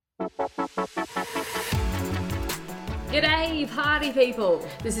G'day, party people!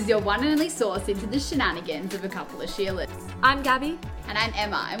 This is your one and only source into the shenanigans of a couple of Sheilas. I'm Gabby. And I'm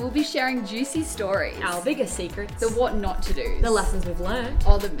Emma, and we'll be sharing juicy stories. Our biggest secrets. The what not to do. The lessons we've learned.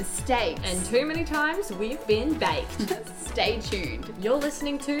 Or the mistakes. And too many times we've been baked. Stay tuned. You're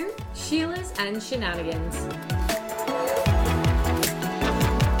listening to Sheilas and Shenanigans.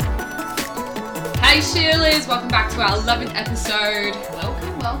 Hey Sheilas, welcome back to our 11th episode.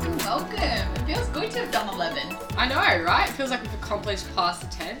 Welcome, welcome, welcome. It feels good to have done 11. I know, right? It feels like we've accomplished past the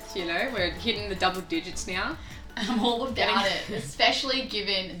 10th, you know? We're hitting the double digits now. I'm all about it, especially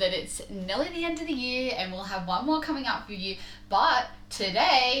given that it's nearly the end of the year and we'll have one more coming up for you. But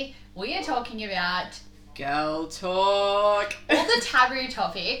today, we are talking about Girl talk. all the taboo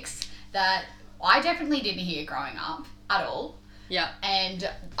topics that I definitely didn't hear growing up at all. Yeah. And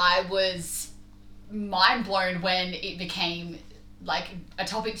I was mind blown when it became like a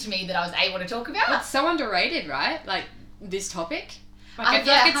topic to me that I was able to talk about. It's so underrated, right? Like, this topic. Like, I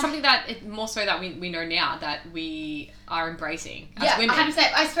feel like it's something that, more so that we know now that we are embracing as women.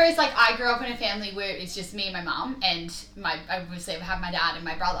 100%. I suppose, like, I grew up in a family where it's just me and my mum, and I obviously have my dad and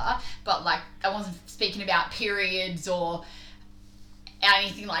my brother, but, like, I wasn't speaking about periods or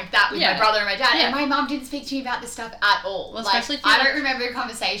anything like that with my brother and my dad, and my mum didn't speak to me about this stuff at all. Well, like, especially if I don't remember a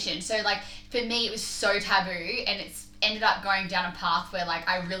conversation, so, like, for me it was so taboo, and it's ended up going down a path where, like,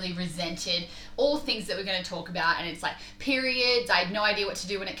 I really resented all things that we're going to talk about, and it's like periods. I had no idea what to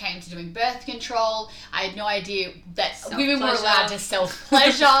do when it came to doing birth control. I had no idea that women were allowed to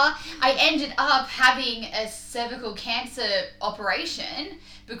self-pleasure. I ended up having a cervical cancer operation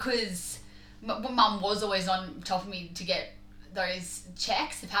because my mum was always on top of me to get those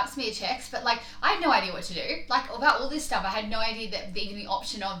checks, the pap smear checks, but, like, I had no idea what to do. Like, about all this stuff, I had no idea that even the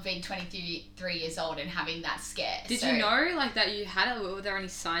option of being 23 years old and having that scare. Did you know, like, that you had it? Were there any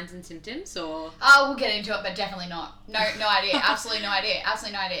signs and symptoms, or? We'll get into it, but definitely not. No idea. Absolutely no idea.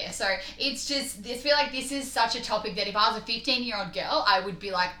 Absolutely no idea. So, it's just, I feel like this is such a topic that if I was a 15-year-old girl, I would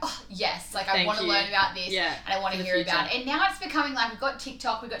be like, oh, yes, like, I want to learn about this, and I want to hear about it. And now it's becoming, like, we've got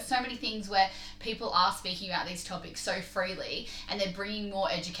TikTok, we've got so many things where people are speaking about these topics so freely, and they're bringing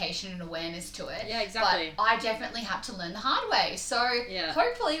more education and awareness to it. Yeah, exactly. But I definitely had to learn the hard way. So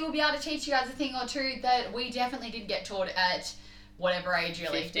hopefully we'll be able to teach you guys a thing or two that we definitely didn't get taught at whatever age,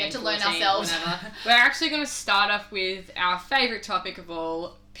 really. 15, we had to 14, learn ourselves. We're actually going to start off with our favourite topic of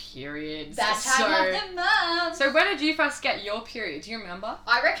all, periods. That time of the month. So when did you first get your period? Do you remember?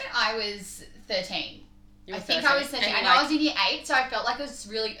 I reckon I was 13. You were I think 13. I was 13. I know I was in year 8, so I felt like it was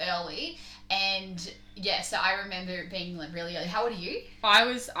really early. And yeah, so I remember it being, like, really early. How old are you? I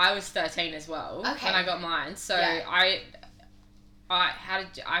was 13 as well when I got mine. So I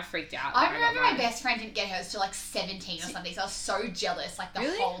freaked out. I remember my best friend didn't get hers till like 17 or something, so I was so jealous, like, the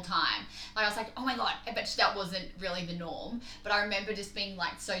whole time. Like, I was like, oh my god, I bet you that wasn't really the norm. But I remember just being,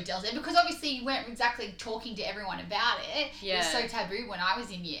 like, so jealous. And because obviously you weren't exactly talking to everyone about it, it was so taboo when I was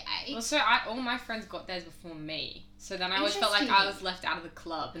in year 8. Well, so all my friends got theirs before me. So then I always felt like I was left out of the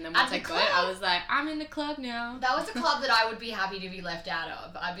club. And then once I got it, I was like, I'm in the club now. That was a club that I would be happy to be left out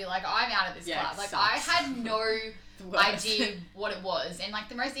of. I'd be like, I'm out of this club. Like, I had no idea what it was. And, like,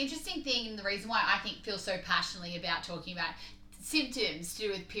 the most interesting thing, and the reason why I think feel so passionately about talking about symptoms to do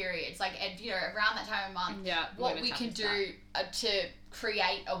with periods, like, and, you know, around that time of month, what we can do to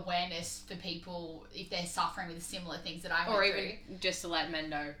create awareness for people if they're suffering with similar things that I went through. Or even just to let men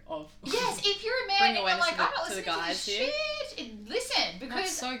know of. Yes, if you're a man and you're like, I'm not listening to this shit, listen, because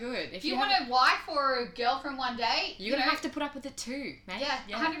that's so good. If you want a wife or a girlfriend one day, you're going to have to put up with it too, mate. Yeah,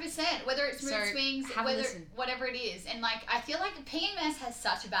 100%. Whether it's mood swings, whatever it is. And, like, I feel like PMS has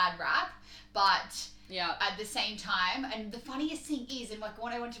such a bad rap, but at the same time, and the funniest thing is, and, like,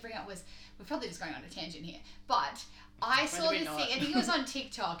 what I wanted to bring up was, we're probably just going on a tangent here, but I saw this thing, I think it was on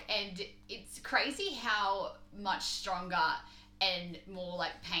TikTok, and it's crazy how much stronger and more,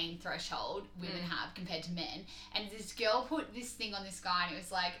 like, pain threshold women have compared to men. And this girl put this thing on this guy, and it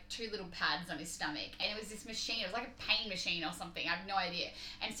was like 2 little pads on his stomach, and it was this machine. It was like a pain machine or something. I have no idea.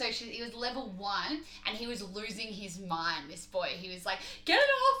 And so it was level 1, and he was losing his mind. This boy, he was like, "Get it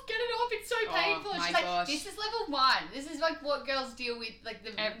off! It's so painful." And she's like, "This is level 1. This is, like, what girls deal with, like,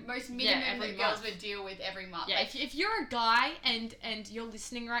 the most minimum that girls would deal with every month." Yeah, like, if you're a guy and you're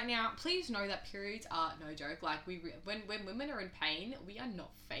listening right now, please know that periods are no joke. Like, when women are in pain, we are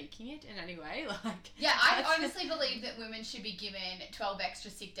not faking it in any way. Like, yeah, I honestly believe that women should be given 12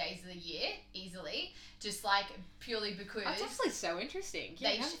 extra sick days of the year easily, just like purely because that's actually so interesting. Yeah,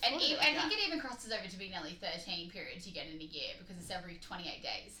 I think it even crosses over to be nearly 13 periods you get in a year because it's every 28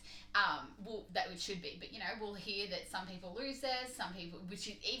 days. Well, that it should be, but you know, we'll hear that some people lose theirs, some people, which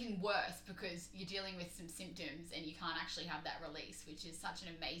is even worse because you're dealing with some symptoms and you can't actually have that release, which is such an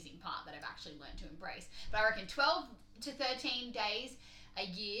amazing part that I've actually learned to embrace. But I reckon 12 to 13 days a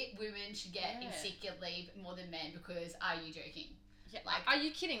year women should get in sick leave more than men because are you joking? Yeah, like, are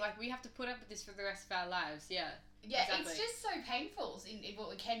you kidding? Like, we have to put up with this for the rest of our lives. Yeah. Yeah, exactly. It's just so painful in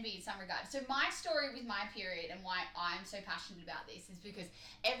what it can be in some regards. So my story with my period and why I'm so passionate about this is because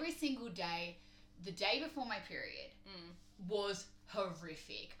every single day, the day before my period was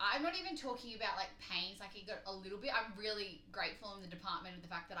horrific. I'm not even talking about like pains, like it got a little bit. I'm really grateful in the department of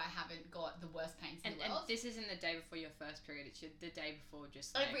the fact that I haven't got the worst pains in the world. And this isn't the day before your first period, it's the day before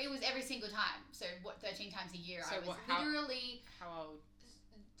just like... It was every single time. So 13 times a year. So I was literally... How old?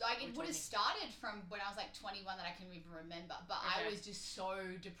 Like, it would have started from when I was like 21 that I can even remember, but I was just so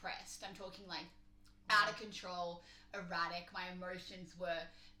depressed. I'm talking like out of control, erratic. My emotions were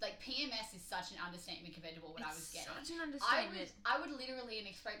like, PMS is such an understatement compared to what I was getting. Such an understatement. I would literally, and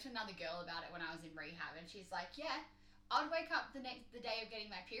I spoke to another girl about it when I was in rehab, and she's like, yeah, I'd wake up the day of getting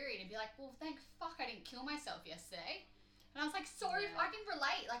my period and be like, well, thank fuck I didn't kill myself yesterday. And I was like, sorry, I can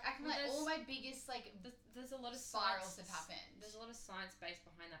relate. Like, I can relate. All my biggest, like, there's a lot of spirals have happened. There's a lot of science based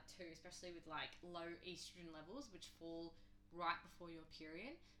behind that too, especially with, like, low estrogen levels, which fall right before your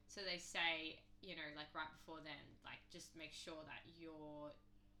period. So they say, you know, like, right before then, like, just make sure that you're,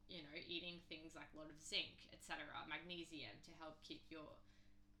 you know, eating things like a lot of zinc, etc., magnesium to help keep your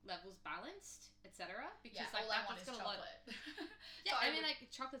levels balanced, etc. Because like all I want is chocolate. Yeah, I mean, like,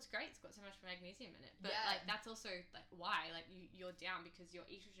 chocolate's great. It's got so much magnesium in it, but like that's also like why like you're down because your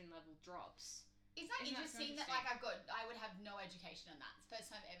estrogen level drops. Isn't that interesting that like I would have no education on that. It's the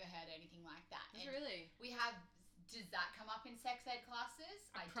first time I've ever heard anything like that. Really? We have. Does that come up in sex ed classes?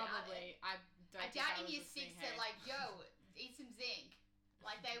 I doubt it. I doubt in year 6 they're like, yo, eat some zinc.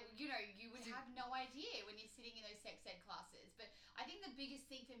 Like they, you know, you would have no idea when you're sitting in those sex ed classes. But I think the biggest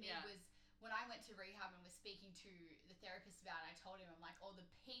thing for me was when I went to rehab and was speaking to the therapist about it, I told him, I'm like, the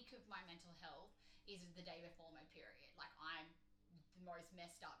peak of my mental health is the day before my period. Like, I'm the most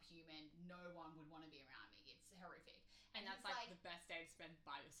messed up human. No one would want to be around me. It's horrific. And that's like the best day to spend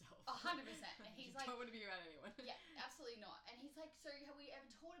by yourself. 100%. And he's like, don't want to be around anyone. Yeah, absolutely not. And he's like, so have we ever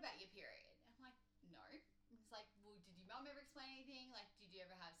taught about your period? And I'm like, no. It's like, well, did your mum ever explain anything? Like, did you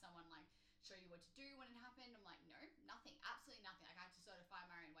ever have someone like show you what to do when it happened? I'm like, no, nothing, absolutely nothing. Like, I had to sort of find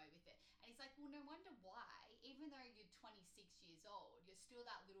my own way with it. And he's like, well, no wonder why, even though you're 26 years old, you're still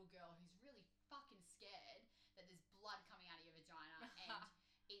that little girl who's really fucking scared that there's blood coming out of your vagina and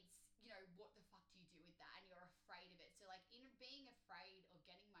it's, you know, what the fuck do you do with that? And you're afraid of it. So like, in being afraid of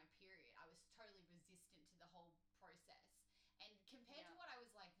getting my period, I was totally resistant to the whole process. And compared to what I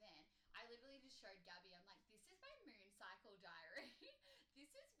was like then, I literally just showed Gabby, I'm like, this is my moon cycle diary. This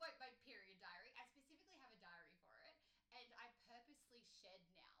is what my period diary. I specifically have a diary for it. And I purposely shed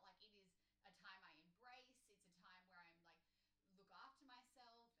now. Like, it is a time I embrace. It's a time where I'm like, look after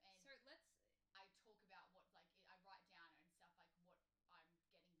myself. And so I talk about what, like, I write down and stuff like what I'm getting rid of for the month.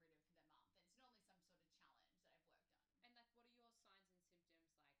 And it's normally some sort of challenge that I've worked on. And like, what are your signs and symptoms like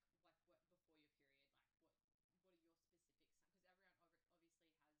what before your period? Like, what are your specific signs? Because everyone obviously has different signs and symptoms, like before,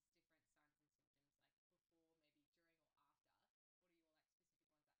 maybe during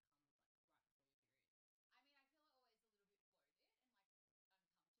or after. What are your like specific ones that come like right before your period? I mean, I feel always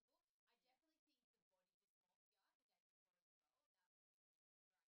a little bit bloated and like uncomfortable. I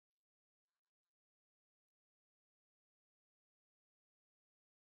definitely think the body dysmorphia the day before as well.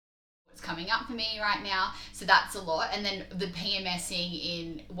 What's coming up for me right now, so that's a lot. And then the PMSing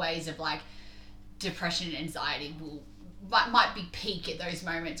in ways of like depression and anxiety might be peak at those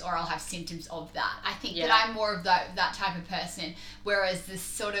moments, or I'll have symptoms of that. I think that I'm more of that type of person, whereas this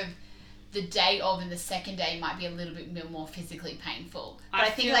sort of the day of and the second day might be a little bit more physically painful. But I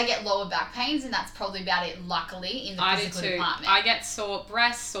think I get lower back pains, and that's probably about it, luckily, in the physical department. I get sore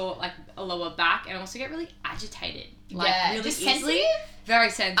breasts, sore like a lower back, and I also get really agitated. Like really just easily. Sensitive?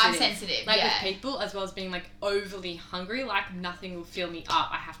 Very sensitive. I'm sensitive, like with people, as well as being like overly hungry, like nothing will fill me up.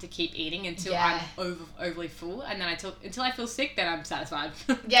 I have to keep eating until I'm overly full, and then until I feel sick, then I'm satisfied.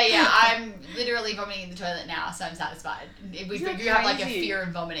 I'm literally vomiting in the toilet now, so I'm satisfied. You have like a fear of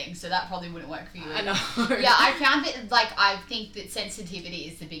vomiting, so that probably wouldn't work for you. I know. Yeah, I found that like I think that sensitivity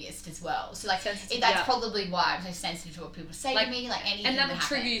is the biggest as well. So like that's probably why I'm so sensitive to what people say to me, like anything. And that'll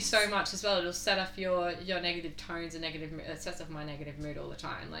trigger you so much much as well. It'll set off your negative tones and negative. It sets off my negative mood all the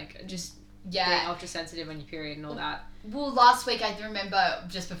time. Like just being ultra sensitive on your period and all that. Well, last week I remember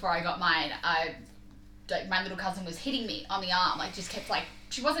just before I got mine, my little cousin was hitting me on the arm, like just kept like,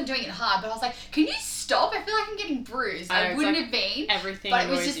 she wasn't doing it hard, but I was like, can you stop? I feel like I'm getting bruised. I wouldn't have been. Everything but it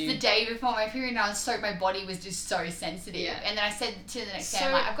was just the day before my period, and I was so, my body was just so sensitive. Yeah. And then I said to the next day,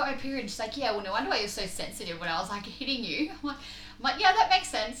 I'm like, I've got my period. She's like, yeah, well, no wonder why you're so sensitive when I was like hitting you. I'm like, yeah, that makes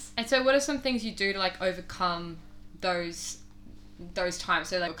sense. And so what are some things you do to like overcome those times?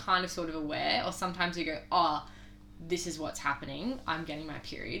 So like, we're kind of sort of aware, or sometimes you go, oh, this is what's happening, I'm getting my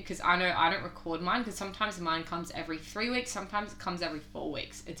period. Because I know I don't record mine, because sometimes mine comes every 3 weeks, sometimes it comes every 4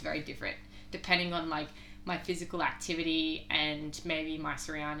 weeks. It's very different depending on like my physical activity and maybe my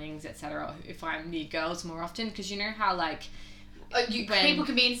surroundings, etc. If I'm near girls more often, because you know how like people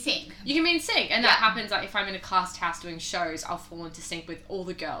can be in sync. You can be in sync, and that happens like if I'm in a cast house doing shows, I'll fall into sync with all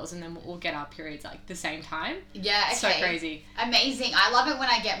the girls, and then we'll all get our periods like the same time. Yeah, okay. So crazy. Amazing. I love it when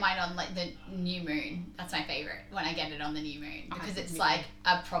I get mine on like the new moon. That's my favorite, when I get it on the new moon, because it's like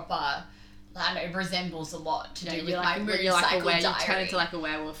a proper, I don't know, it resembles a lot to do with my moon cycle diary. You turn into like a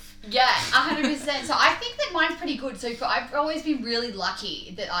werewolf. Yeah, 100%. So I think that mine's pretty good. So I've always been really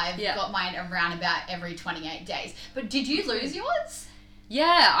lucky that I've got mine around about every 28 days. But did you lose yours?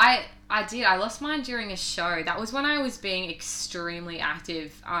 Yeah, I did. I lost mine during a show. That was when I was being extremely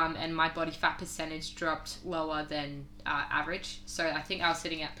active, and my body fat percentage dropped lower than average. So I think I was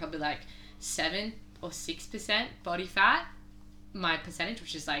sitting at probably like 7 or 6% body fat, my percentage,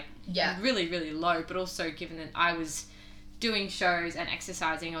 which is like really, really low. But also given that I was doing shows and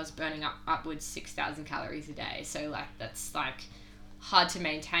exercising, I was burning upwards 6,000 calories a day. So like that's like hard to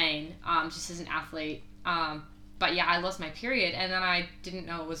maintain just as an athlete. But yeah, I lost my period, and then I didn't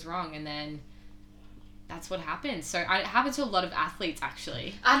know it was wrong, and then that's what happened. So it happened to a lot of athletes,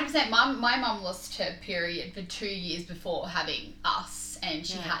 actually. 100%. My mum lost her period for 2 years before having us, and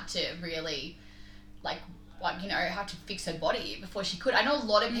she had to really, have to fix her body before she could. I know a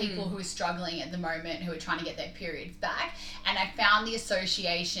lot of people who are struggling at the moment who are trying to get their periods back, and I found the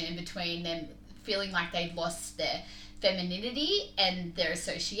association between them feeling like they'd lost their femininity and their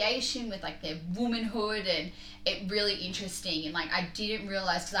association with like their womanhood, and it really interesting. And like I didn't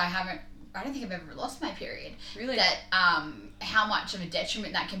realize, because I don't think I've ever lost my period, really, that how much of a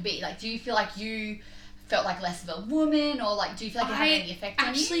detriment that can be. Like, do you feel like you felt like less of a woman, or like do you feel like it had any effect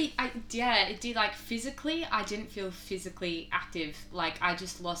on you? Actually, it did. Like physically, I didn't feel physically active. Like I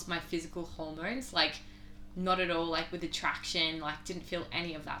just lost my physical hormones. Like not at all, like with attraction, like didn't feel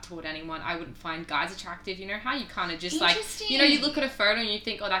any of that toward anyone. I wouldn't find guys attractive. You know how you kind of just like, you know, you look at a photo and you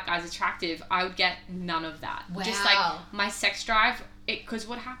think, oh, that guy's attractive. I would get none of that. Wow. Just like my sex drive, because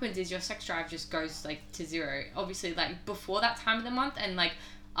what happens is your sex drive just goes like to zero. Obviously, like before that time of the month, and like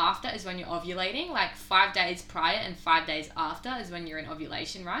after is when you're ovulating. Like 5 days prior and 5 days after is when you're in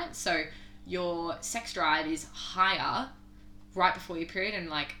ovulation, right? So your sex drive is higher right before your period and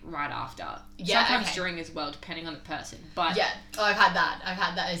like right after. Sometimes during as well, depending on the person. But I've had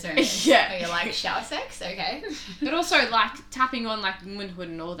that as well. Yeah. You're like, shower sex, okay. But also like tapping on like womanhood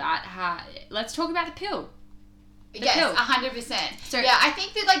and all that. Let's talk about the pill. Yes, 100%. So yeah, I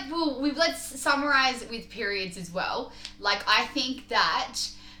think that like let's summarize with periods as well. Like I think that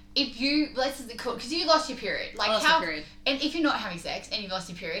if you, because you lost your period, like and if you're not having sex and you've lost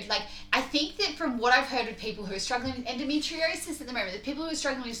your period, like I think that from what I've heard of people who are struggling with endometriosis at the moment, the people who are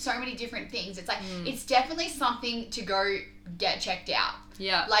struggling with so many different things, it's like it's definitely something to go get checked out.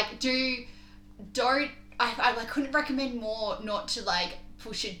 Yeah. Like I couldn't recommend more not to like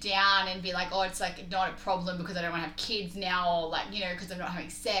push it down and be like, oh, it's like not a problem because I don't want to have kids now, or like, you know, because I'm not having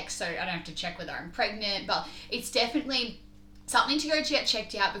sex, so I don't have to check whether I'm pregnant. But it's definitely something to go get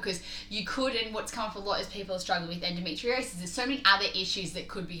checked out, because you could, and what's come up a lot is people are struggling with endometriosis. There's so many other issues that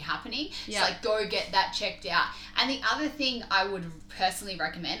could be happening. Yeah. So like go get that checked out. And the other thing I would personally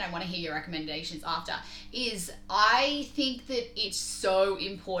recommend, I want to hear your recommendations after, is I think that it's so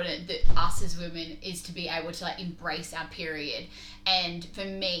important that us as women is to be able to like embrace our period. And for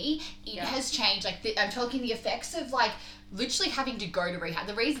me, it has changed. Like I'm talking the effects of like literally having to go to rehab.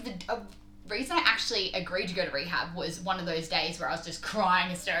 The reason I actually agreed to go to rehab was one of those days where I was just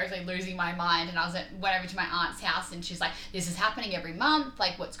crying hysterically, losing my mind, and went over to my aunt's house, and she's like, this is happening every month,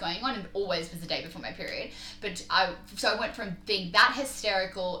 like what's going on? And always was the day before my period. But I went from being that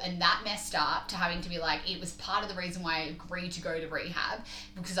hysterical and that messed up to having to be like, it was part of the reason why I agreed to go to rehab,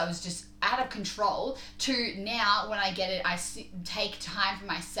 because I was just out of control to now when I get it, I take time for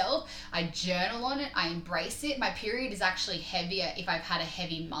myself. I journal on it. I embrace it. My period is actually heavier if I've had a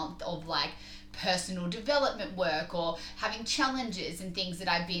heavy month of like personal development work or having challenges and things that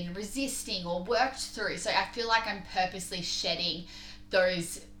I've been resisting or worked through. So I feel like I'm purposely shedding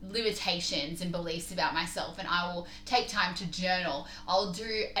those limitations and beliefs about myself, and I will take time to journal. I'll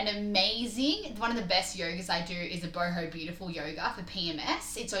do one of the best yogas I do is a Boho Beautiful yoga for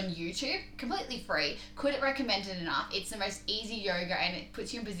PMS. It's on YouTube, completely free. Couldn't recommend it enough. It's the most easy yoga, and it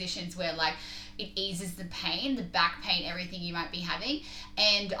puts you in positions where like it eases the pain, the back pain, everything you might be having.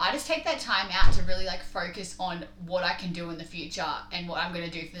 And I just take that time out to really like focus on what I can do in the future and what I'm going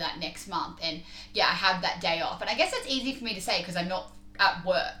to do for that next month. And yeah, I have that day off. And I guess that's easy for me to say because I'm not at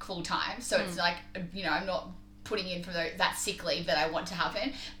work full time. So it's like, you know, I'm not putting in for that sick leave that I want to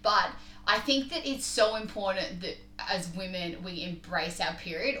happen. But I think that it's so important that as women, we embrace our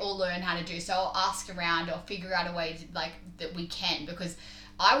period or learn how to do so, or ask around or figure out a way to, like, that we can, because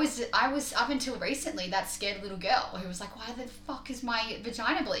I was up until recently that scared little girl who was like, why the fuck is my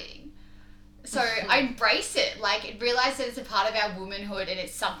vagina bleeding? So I embrace it, like realize that it's a part of our womanhood, and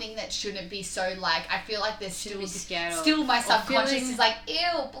it's something that shouldn't be so like, I feel like there's still my subconscious is like,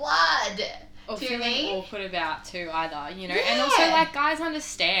 ew, blood. Or feeling awkward about too either, you know. Yeah. And also like guys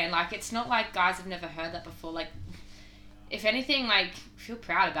understand, like it's not like guys have never heard that before. Like if anything, like feel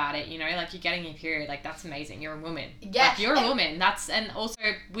proud about it, you know, like you're getting your period, like that's amazing. You're a woman. Yeah. Like you're a woman. And also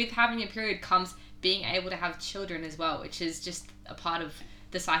with having your period comes being able to have children as well, which is just a part of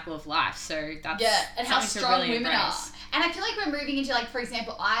the cycle of life. So that's and how strong really women are. And I feel like we're moving into, like, for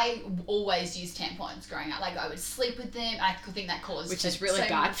example, I always used tampons growing up. Like I would sleep with them. I think that caused which is really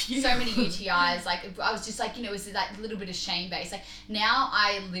bad for you. So many UTIs. Like I was just like, you know, it was that little bit of shame based. Like now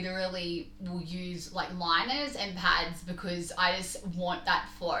I literally will use like liners and pads because I just want that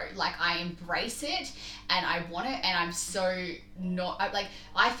flow. Like I embrace it and I want it, and I'm so not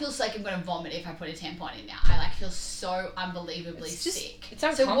I feel like I'm gonna vomit if I put a tampon in now. I like feel so unbelievably sick. It's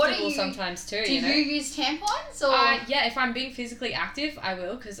uncomfortable sometimes too. Do you use tampons or? Yeah, if I'm being physically active, I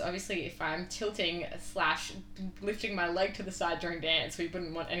will, because obviously if I'm tilting / lifting my leg to the side during dance, we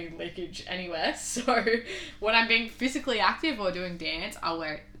wouldn't want any leakage anywhere. So when I'm being physically active or doing dance, I'll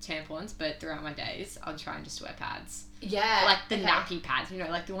wear tampons, but throughout my days, I'll try and just wear pads. Yeah. Like the nappy pads, you know,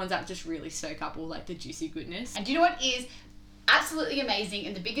 like the ones that just really soak up all like the juicy goodness. And do you know what is absolutely amazing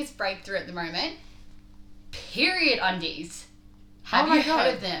and the biggest breakthrough at the moment? Period undies. Have you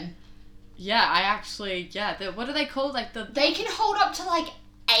heard of them? Yeah, I actually, what are they called? Like They can hold up to like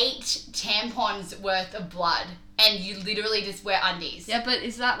 8 tampons worth of blood, and you literally just wear undies. Yeah, but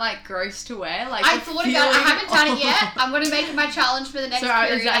is that like gross to wear? Like I thought about it. I haven't done it yet. I'm going to make it my challenge for the next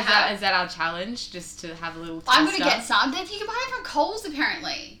period. Is that our challenge? Just to have a little I'm going to get some. You can buy them from Coles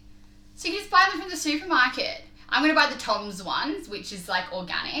apparently. So you can just buy them from the supermarket. I'm going to buy the Tom's ones, which is like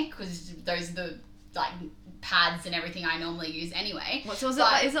organic, because those are the like pads and everything I normally use anyway. Is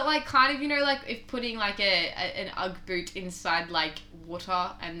it like kind of, you know, like if putting like an Ugg boot inside like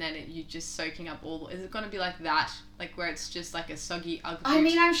water and then you just soaking up is it going to be like that? Like where it's just like a soggy Ugg boot? I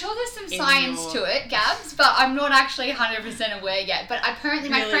mean, I'm sure there's some science to it, Gabs, but I'm not actually 100% aware yet. But apparently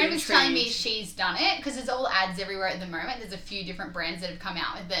my friend was telling me she's done it, because there's all ads everywhere at the moment. There's a few different brands that have come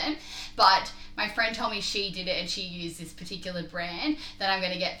out with them. But my friend told me she did it and she used this particular brand that I'm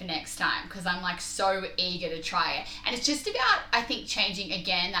going to get for next time, because I'm like so eager to try it. And it's just about, I think, changing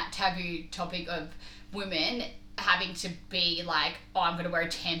again that taboo topic of women having to be like, oh, I'm going to wear a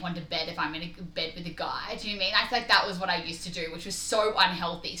tampon to bed if I'm in a bed with a guy. Do you know what I mean? I feel like that was what I used to do, which was so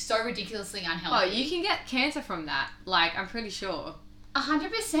unhealthy, so ridiculously unhealthy. Oh, you can get cancer from that. Like, I'm pretty sure.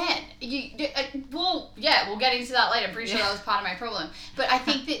 100%. We'll get into that later. I'm pretty sure that was part of my problem. But I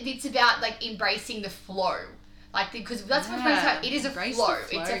think that it's about like embracing the flow. Like, because that's what friends have. It is a flow.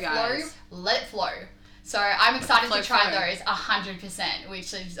 It's a flow. Let it flow. So I'm excited to try those 100%,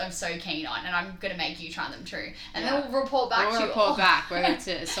 which I'm so keen on, and I'm going to make you try them too. And then we'll report back whether it's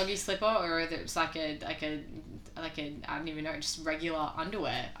a soggy slipper or whether it's like a I don't even know, just regular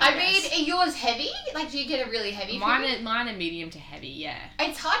underwear. I mean, are yours heavy? Like, do you get a really heavy? Mine are medium to heavy, yeah.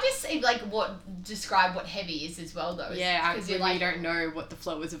 It's hard to say, like, describe what heavy is as well, though. Yeah, because we don't know what the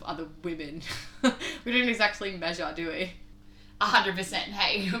flow is of other women. We don't exactly measure, do we? 100%.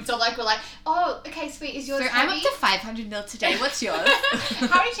 Hey, so like we're like, oh, okay, sweet. Is yours? So heavy? I'm up to 500 ml today. What's yours?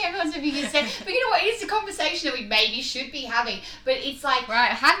 How many tampons have you used? But you know what? It's a conversation that we maybe should be having. But it's like, right?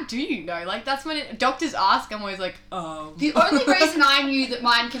 How do you know? Like that's when doctors ask. I'm always like, The only reason I knew that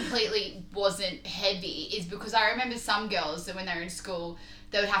mine completely wasn't heavy is because I remember some girls that when they were in school,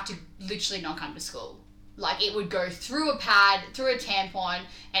 they would have to literally not come to school. like it would go through a pad, through a tampon,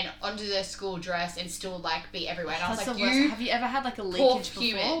 and onto their school dress, and still like be everywhere. And I was like, have you ever had like a leakage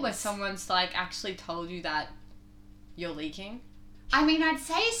before where someone's like actually told you that you're leaking? I mean, I'd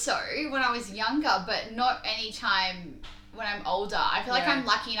say so when I was younger, but not any time when I'm older. I feel like I'm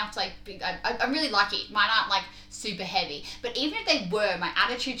lucky enough to like I'm really lucky. Mine aren't like super heavy, but even if they were, my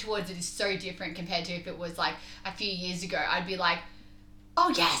attitude towards it is so different compared to if it was like a few years ago. I'd be like,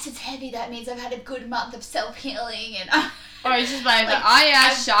 oh yes, it's heavy, that means I've had a good month of self-healing, and or it's just like oh yeah,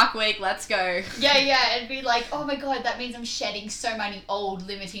 Shark Week, let's go. Yeah, and be like, oh my god, that means I'm shedding so many old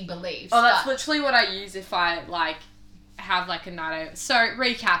limiting beliefs. Oh, that's literally what I use if I like have like a night out. So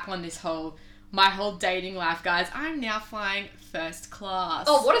recap on my whole dating life, guys. I'm now flying first class.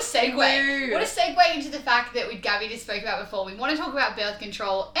 Oh, what a segue. Woo. What a segue into the fact that Gabby just spoke about before. We want to talk about birth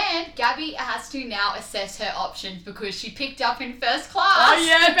control, and Gabby has to now assess her options because she picked up in first class. Oh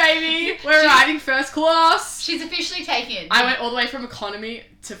yeah, baby. We're riding first class. She's officially taken. I went all the way from economy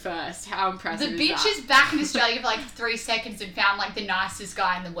to first. How impressive is that? The bitch is back in Australia for like 3 seconds and found like the nicest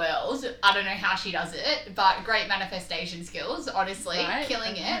guy in the world. I don't know how she does it, but great manifestation skills, honestly. Right?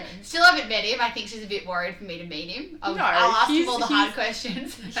 Killing it. Still haven't met him. I think she's a bit worried for me to meet him. I'll ask him all the hard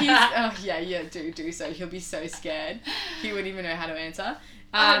questions. Do so. He'll be so scared. He wouldn't even know how to answer.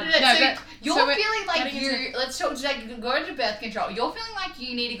 You're feeling like let's talk today, go into birth control. You're feeling like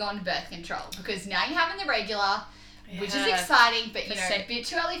you need to go into birth control because now you're having the regular, which is exciting, but a bit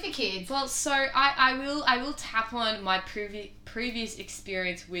too early for kids. Well, so I will tap on my previous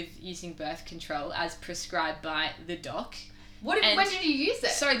experience with using birth control as prescribed by the doc. When did you use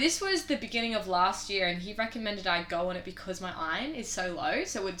it? So this was the beginning of last year, and he recommended I go on it because my iron is so low,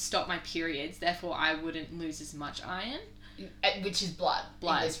 so it would stop my periods, therefore I wouldn't lose as much iron. Which is blood.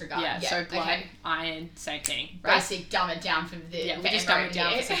 In this regard. Yeah, so blood, iron, same thing. Right? Basic, dumb it down for the we just dumb it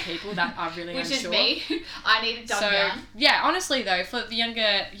down for some people that are really Which unsure. Which is me. I need it dumbed down. Yeah, honestly though, for the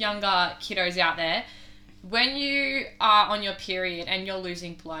younger kiddos out there, when you are on your period and you're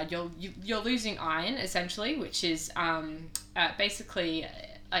losing blood, you're losing iron essentially, which is basically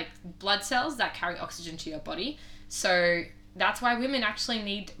like blood cells that carry oxygen to your body. So that's why women actually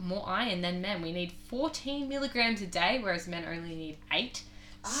need more iron than men. We need 14 milligrams a day, whereas men only need 8.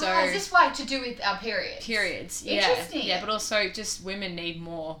 So is this why to do with our periods? Periods, Interesting. Yeah, but also just women need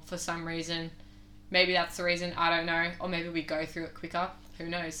more for some reason. Maybe that's the reason, I don't know. Or maybe we go through it quicker. Who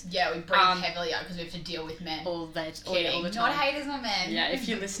knows? Yeah, we breathe heavily out because we have to deal with men. All the time. Not haters on men. Yeah, if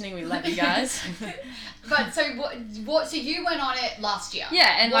you're listening, we love you guys. But so what? So you went on it last year.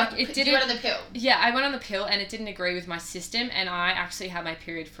 Yeah, and it didn't. You went on the pill. Yeah, I went on the pill, and it didn't agree with my system, and I actually had my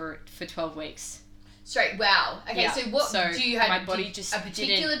period for 12 weeks. Straight. Wow. Okay. Yeah. So do you have my body just a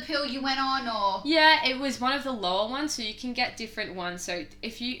particular pill you went on, or? Yeah, it was one of the lower ones, so you can get different ones. So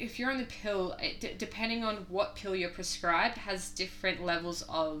if you're on the pill, depending on what pill you're prescribed, has different levels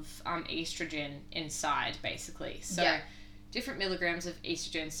of estrogen inside, basically. So different milligrams of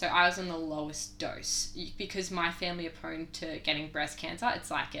estrogen. So I was on the lowest dose because my family are prone to getting breast cancer.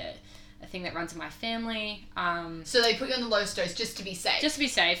 It's like a thing that runs in my family. So they put you on the lowest dose just to be safe? Just to be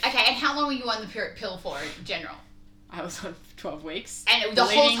safe. Okay, and how long were you on the pill for in general? I was on 12 weeks. And the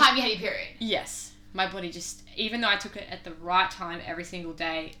whole time you had your period? Yes. My body just, even though I took it at the right time every single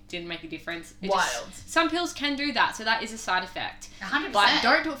day, didn't make a difference. Wild. Some pills can do that, so that is a side effect. 100%. But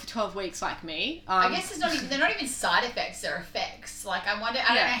don't do it for 12 weeks like me. I guess they're not even side effects, they're effects. Like, I don't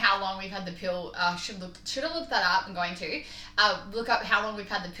know how long we've had the pill. Should have looked that up. I'm going to. Look up how long we've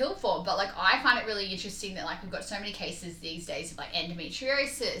had the pill for. But, like, I find it really interesting that, like, we've got so many cases these days of, like,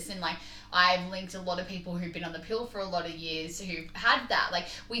 endometriosis and, like, I've linked a lot of people who've been on the pill for a lot of years who've had that. Like,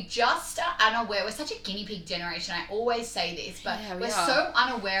 we just are unaware. We're such a guinea pig generation. I always say this, but we're so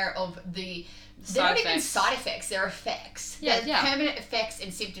unaware of they're not even side effects, they're effects. They're permanent effects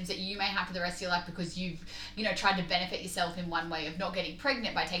and symptoms that you may have for the rest of your life because you've, tried to benefit yourself in one way of not getting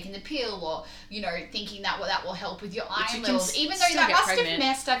pregnant by taking the pill or, thinking that that will help with your iron levels. Even though that must have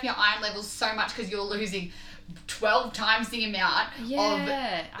messed up your iron levels so much because you're losing 12 times the amount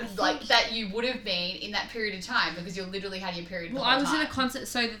of that you would have been in that period of time because you literally had your period. Well, I was in a concert.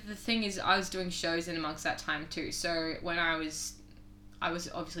 So the thing is, I was doing shows in amongst that time too. So when I was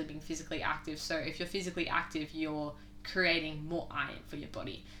obviously being physically active. So if you're physically active, you're creating more iron for your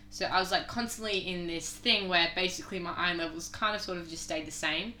body. So I was like constantly in this thing where basically my iron levels kind of sort of just stayed the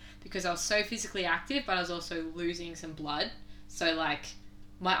same because I was so physically active, but I was also losing some blood. So like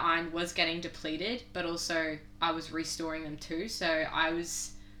my iron was getting depleted, but also I was restoring them too. So I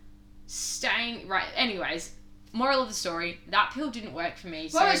was staying right. Anyways, moral of the story, that pill didn't work for me.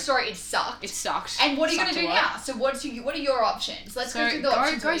 Moral of the story, it sucked. It sucked. And what are you going to do now? So what are your options? Let's go through the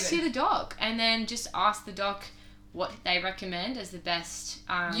options. Go see the doc and then just ask the doc what they recommend as the best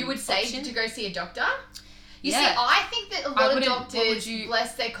You would say option. to go see a doctor? You see, I think that a lot of doctors,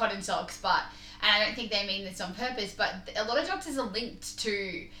 bless their cotton socks, and I don't think they mean this on purpose, but a lot of doctors are linked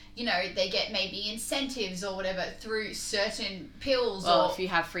to, they get maybe incentives or whatever through certain pills. Well, if you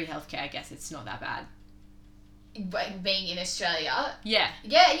have free healthcare, I guess it's not that bad. Being in Australia. Yeah,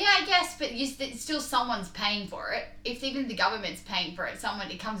 I guess, but still someone's paying for it. If even the government's paying for it,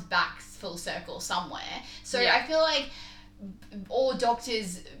 it comes back full circle somewhere. So I feel like all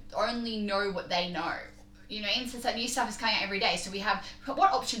doctors only know what they know. And since that new stuff is coming out every day, so we have,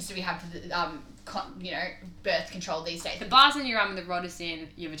 what options do we have for the, birth control these days? The bar's in your arm and the rod is in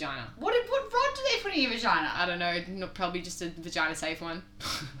your vagina. What rod do they put in your vagina? I don't know, probably just a vagina safe one.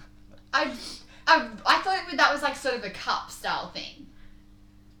 I thought that was like sort of a cup style thing.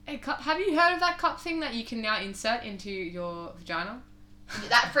 A cup? Have you heard of that cup thing that you can now insert into your vagina?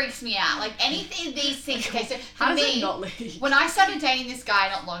 That freaks me out. Like, anything, these things. Okay, so for How does me, it not leak? when I started dating this guy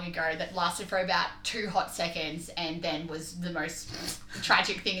not long ago, that lasted for about 2 hot seconds and then was the most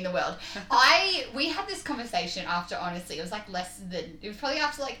tragic thing in the world. We had this conversation after, honestly, it was probably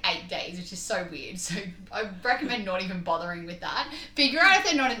after like 8 days, which is so weird. So I recommend not even bothering with that. Figure out if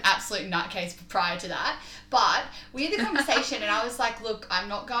they're not an absolute nutcase prior to that. But we had the conversation and I was like, look, I'm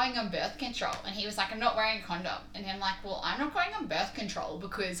not going on birth control. And he was like, I'm not wearing a condom. And I'm like, well, I'm not going on birth control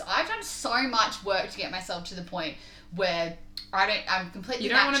because I've done so much work to get myself to the point where I'm completely natural. You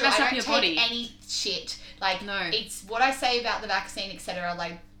don't want to mess up your body. I don't take any shit. Like, no. It's what I say about the vaccine, etc.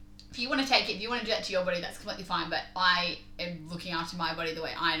 Like, if you want to take it, if you want to do that to your body, that's completely fine. But I am looking after my body the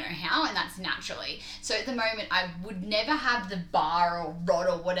way I know how, and that's naturally. So at the moment, I would never have the bar or rod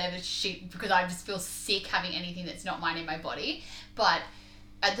or whatever shit because I just feel sick having anything that's not mine in my body. But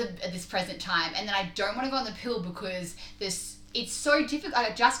at this present time, and then I don't want to go on the pill because it's so difficult.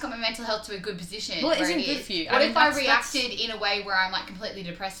 I just got my mental health to a good position. Well, it isn't good for you. What if I reacted in a way where I'm like completely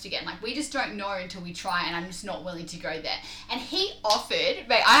depressed again? Like, we just don't know until we try, and I'm just not willing to go there. And he offered,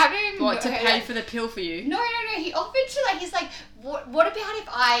 I haven't even to pay for the pill for you? No. He offered to he's like, what about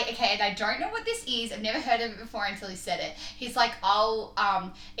if and I don't know what this is. I've never heard of it before until he said it. He's like,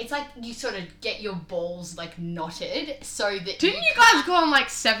 it's like you sort of get your balls like knotted so that. Didn't you guys go on like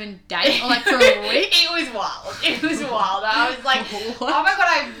 7 days or like for a week? It was wild. I was like, what? Oh my god,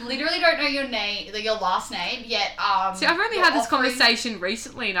 I literally don't know your name, your last name yet. See, I've only had this conversation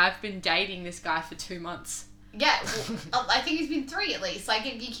recently, and I've been dating this guy for 2 months. Yeah, well, I think it's been 3 at least. Like, are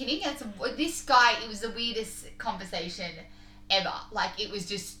you kidding? This guy, it was the weirdest conversation ever. Like, it was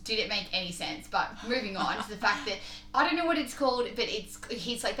just, did it make any sense? But moving on to the fact that, I don't know what it's called, but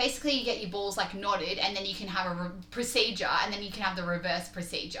he's like, basically you get your balls like knotted, and then you can have a procedure, and then you can have the reverse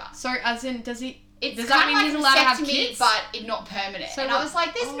procedure. So, as in, does that mean he's allowed to have kids? But it's not permanent. So I was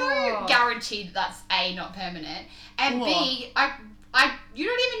like, there's no guarantee that that's A, not permanent, and B, you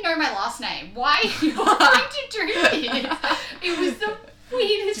don't even know my last name. Why are you going to do this? It was the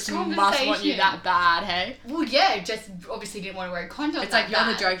weirdest conversation. Must want you that bad, hey? Well, yeah, just obviously didn't want to wear a condom. It's like you're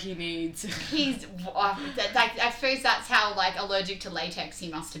the joke he needs. He's I suppose that's how like allergic to latex he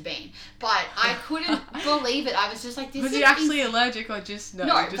must have been. But I couldn't believe it. I was just like, this. Was he actually allergic or just no?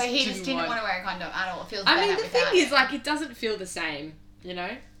 No, but he just didn't want to wear a condom at all. It feels. I mean, the thing is, like, it doesn't feel the same, you know.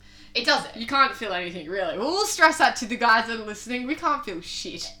 It doesn't. You can't feel anything, really. We'll stress that to the guys that are listening. We can't feel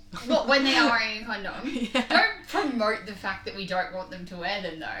shit. What, when they are wearing a condom? Yeah. Don't promote the fact that we don't want them to wear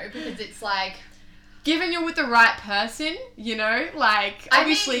them, though, because it's like... Given you're with the right person, you know, like,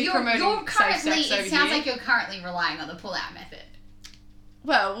 obviously promoting safe sex over here. It sounds like you're currently relying on the pull-out method.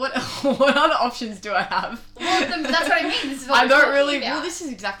 Well, what other options do I have? Well, that's what I mean. This is what I don't really... About. Well, this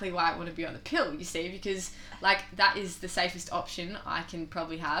is exactly why I want to be on the pill, you see, because, like, that is the safest option I can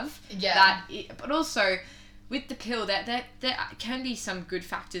probably have. Yeah. But also, with the pill, there can be some good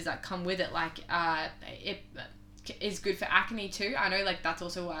factors that come with it, like, it is good for acne too. I know, like, that's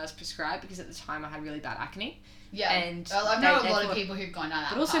also why I was prescribed, because at the time I had really bad acne. Yeah. And I know a lot of people who've gone down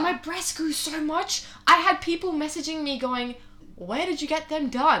that But also, my breasts grew so much. I had people messaging me going, where did you get them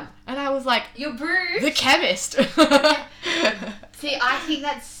done? And I was like, your bruise. The chemist. See, I think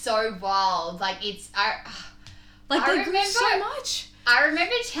that's so wild. Like, it's... they grew so much. I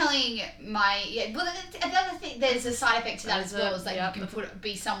remember telling the other thing, there's a side effect to that as well, is that you can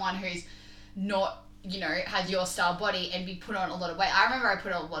be someone who's not, you know, has your style body and be put on a lot of weight. I remember I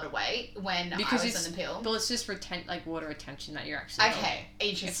put on a lot of weight when I was on the pill. Well, it's just water retention that you're actually Okay,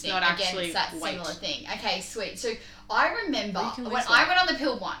 interesting. It's not actually it's that weight. similar thing. Okay, sweet. So I remember when I went on the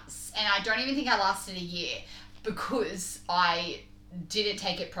pill once, and I don't even think I lasted a year, because I didn't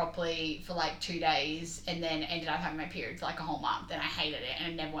take it properly for like 2 days and then ended up having my period for like a whole month, and I hated it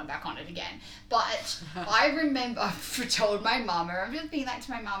and I never went back on it again. But I remember I told my mum, I remember being like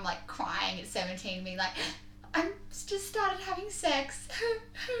to my mum, like crying at 17, being like, I just started having sex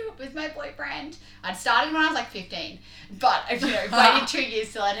with my boyfriend. I'd started when I was like 15, but waited 2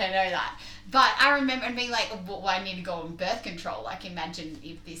 years to let her know that. But I remember being like, well, I need to go on birth control. Like, imagine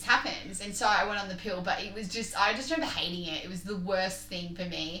if this happens. And so I went on the pill, but it was just, I just remember hating it. It was the worst thing for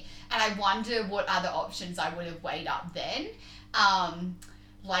me. And I wonder what other options I would have weighed up then.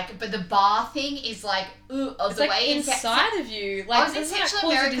 But the bar thing is like, it's the like way inside of you. Like, I was in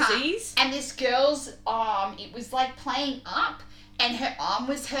Central America, and this girl's arm, it was like playing up, and her arm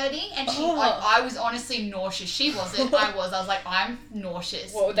was hurting, and she, I was honestly nauseous. She wasn't, I was like, I'm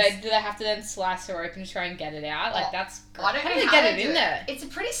nauseous. Well, do they have to then slice her open to try and get it out? Like, that's, I don't know how they get it in there. It's a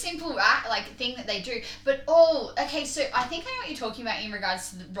pretty simple thing that they do. But, okay, so I think I know what you're talking about in regards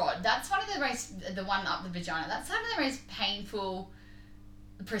to the rod. That's one of the one up the vagina. That's one of the most painful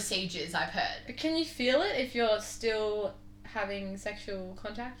procedures I've heard. But can you feel it if you're still having sexual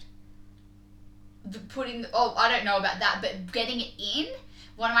contact? I don't know about that, but getting it in,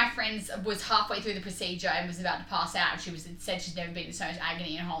 one of my friends was halfway through the procedure and was about to pass out. She said she's never been in so much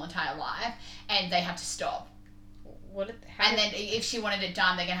agony in her whole entire life, and they had to stop. And then if she wanted it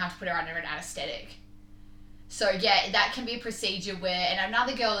done, they're going to have to put her under an anesthetic. So yeah, that can be a procedure where, and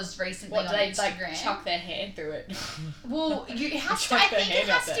another girl is recently on Instagram. Like chuck their hand through it? Well, I think it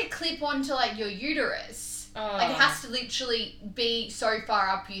has to clip onto like your uterus. Like it has to literally be so far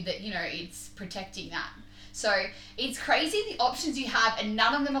up you that, it's protecting that. So it's crazy the options you have, and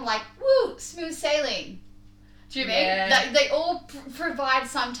none of them are like, woo, smooth sailing. Do you mean? Like, they all provide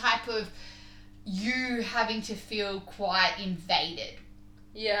some type of you having to feel quite invaded.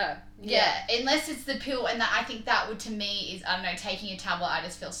 Yeah. Unless it's the pill, and that I think that would, to me, is, I don't know, taking a tablet I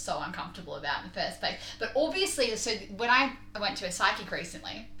just feel so uncomfortable about in the first place. But obviously, so when I went to a psychic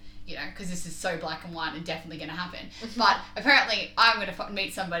recently, because this is so black and white and definitely going to happen. But apparently I'm going to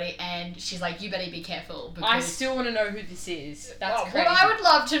meet somebody, and she's like, you better be careful. Because I still want to know who this is. That's crazy. Well, I would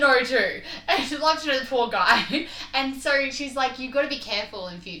love to know too. I'd love to know the poor guy. And so she's like, you've got to be careful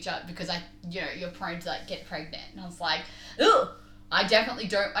in future because you're prone to like get pregnant. And I was like, ugh. I definitely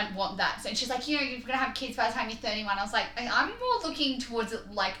don't want that. And she's like, you're going to have kids by the time you're 31. I was like, I'm more looking towards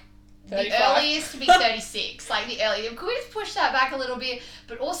like 35. The earliest to be 36. Like the earliest. Could we just push that back a little bit?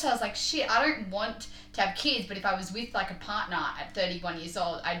 But also I was like, shit, I don't want to have kids. But if I was with like a partner at 31 years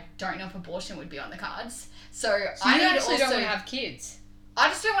old, I don't know if abortion would be on the cards. So I actually don't want to have kids. I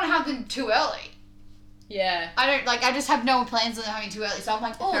just don't want to have them too early. Yeah. I just have no plans on having too early. So I'm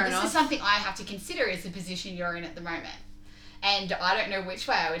like, this is something I have to consider is the position you're in at the moment. And I don't know which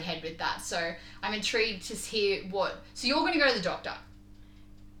way I would head with that. So I'm intrigued to hear so you're going to go to the doctor.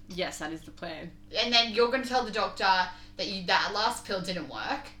 Yes, that is the plan. And then you're going to tell the doctor that that last pill didn't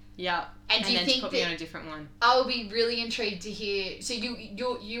work. Yeah. And do you think put me on a different one? I will be really intrigued to hear. So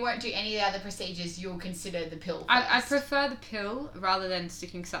you won't do any of the other procedures. You'll consider the pill first. I prefer the pill rather than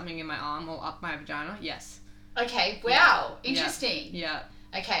sticking something in my arm or up my vagina. Yes. Okay. Wow. Yeah. Interesting. Yeah.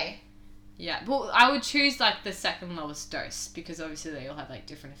 Okay. Yeah. Well, I would choose like the second lowest dose because obviously they all have like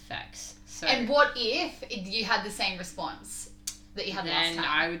different effects. So. And what if you had the same response that you had last time? Then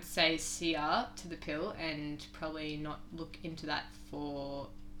I would say CR to the pill and probably not look into that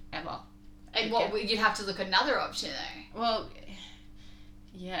forever. And you'd have to look at another option though? Well,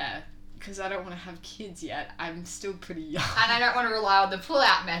 yeah, because I don't want to have kids yet. I'm still pretty young. And I don't want to rely on the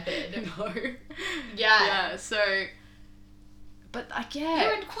pull-out method. No. Yeah. Yeah, so... But yeah.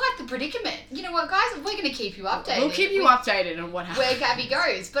 You're in quite the predicament. You know what, guys? We're going to keep you updated. We'll keep you updated on what happens. Where Gabby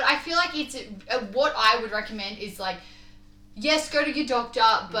goes. But I feel like it's... what I would recommend is like... Yes, go to your doctor,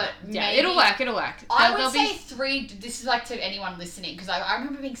 but maybe... it'll work. I would say 3... This is like to anyone listening, because I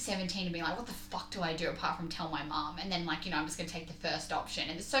remember being 17 and being like, what the fuck do I do apart from tell my mum? And then like, I'm just going to take the first option.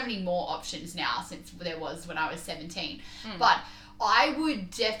 And there's so many more options now since there was when I was 17. But... I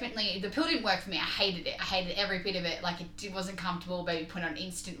would definitely... The pill didn't work for me. I hated it. I hated every bit of it. Like, it wasn't comfortable. Baby put on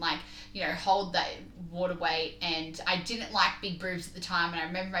instant, like, hold that water weight. And I didn't like big boobs at the time. And I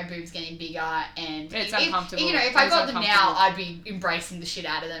remember my boobs getting bigger. And it's uncomfortable. If I got them now, I'd be embracing the shit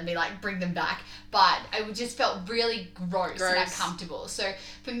out of them and be like, bring them back. But it just felt really gross and uncomfortable. So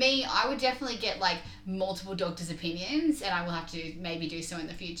for me, I would definitely get like multiple doctors' opinions. And I will have to maybe do so in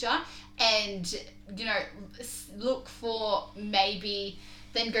the future. And, look for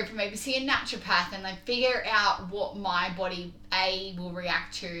then go for maybe see a naturopath and like figure out what my body will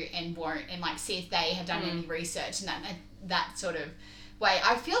react to and won't, and like see if they have done any research and that sort of way.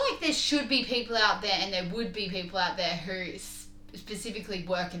 I feel like there should be people out there, and there would be people out there who specifically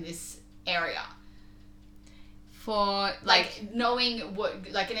work in this area. For like knowing what,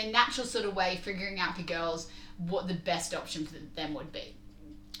 like in a natural sort of way, figuring out for girls what the best option for them would be.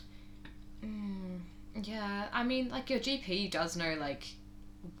 Yeah, I mean, like your GP does know like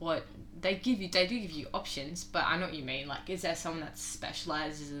what they do give you options, but I know what you mean. Like, is there someone that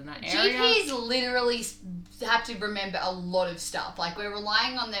specializes in that area? GPs literally have to remember a lot of stuff. Like, we're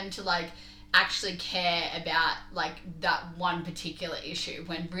relying on them to like actually care about like that one particular issue,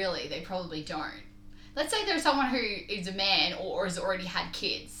 when really they probably don't. Let's say there's someone who is a man or has already had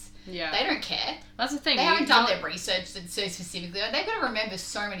kids. Yeah. They don't care. That's the thing. They haven't done their research so specifically. They've got to remember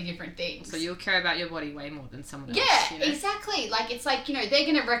so many different things. So you'll care about your body way more than someone else. Yeah, you know? Exactly. Like, it's like, you know, they're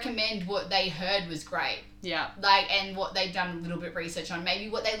going to recommend what they heard was great. Yeah. Like, and what they've done a little bit of research on. Maybe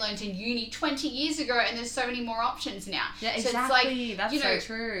what they learned in uni 20 years ago, and there's so many more options now. Yeah, exactly. So it's like, that's you know, so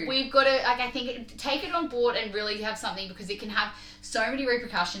true. We've got to, like, I think, take it on board and really have something, because it can have so many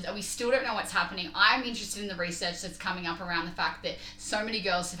repercussions, and we still don't know what's happening. I'm interested in the research that's coming up around the fact that so many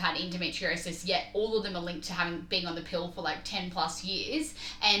girls have had endometriosis, yet all of them are linked to being on the pill for like 10 plus years,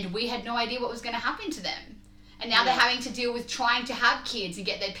 and we had no idea what was going to happen to them. And now they're having to deal with trying to have kids and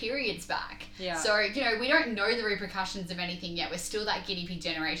get their periods back. Yeah. So, you know, we don't know the repercussions of anything yet. We're still that guinea pig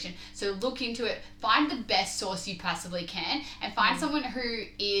generation. So look into it. Find the best source you possibly can, and find someone who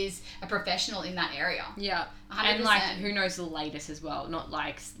is a professional in that area. Yeah. 100%. And like, who knows the latest as well. Not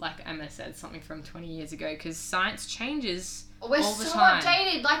like Emma said, something from 20 years ago, because science changes We're all the so time.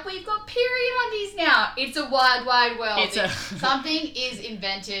 updated. Like, we've got period undies now. It's a wide, wide world. Something is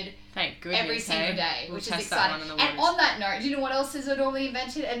invented Thank goodness, every single day, we'll which is test exciting. that one in the And on that note, do you know what else is normally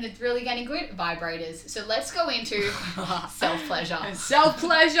invented and it's really getting good? Vibrators. So let's go into self-pleasure.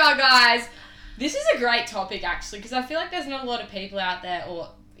 Self-pleasure, guys. This is a great topic, actually, because I feel like there's not a lot of people out there, or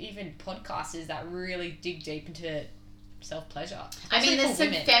even podcasters, that really dig deep into self-pleasure. I mean, there's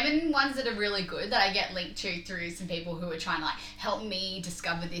some feminine ones that are really good that I get linked to through some people who are trying to like help me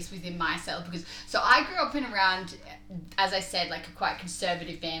discover this within myself. Because so I grew up in around, as I said, like a quite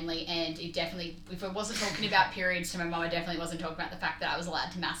conservative family, and it definitely, if I wasn't talking about periods to my mum, I definitely wasn't talking about the fact that I was allowed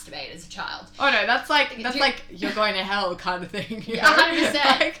to masturbate as a child. Oh no, that's like you're going to hell kind of thing.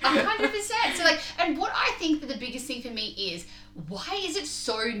 100%. 100%. So like, and what I think that the biggest thing for me is, why is it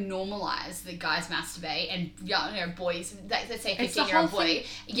so normalized that guys masturbate and boys, let's say 15-year-old boy,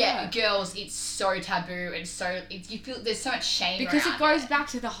 girls, it's so taboo, and so you feel there's so much shame because around it goes back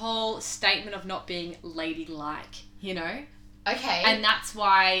to the whole statement of not being ladylike, you know? Okay. And that's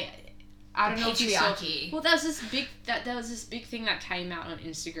why I don't know if you saw. Well, there was this big thing that came out on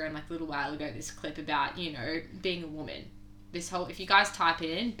Instagram like a little while ago. This clip about, you know, being a woman. This whole, if you guys type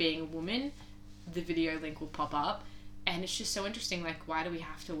it in, being a woman, the video link will pop up. And it's just so interesting, like, why do we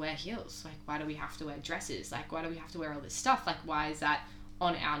have to wear heels? Like, why do we have to wear dresses? Like, why do we have to wear all this stuff? Like, why is that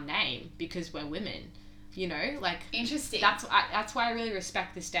on our name? Because we're women, you know? Like, interesting. That's why I really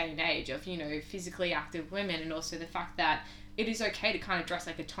respect this day and age of, you know, physically active women, and also the fact that it is okay to kind of dress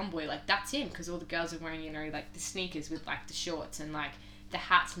like a tomboy. Like, that's in, because all the girls are wearing, you know, like, the sneakers with, like, the shorts and, like, the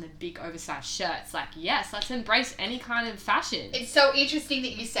hats and the big oversized shirts. Like, yes, let's embrace any kind of fashion. It's so interesting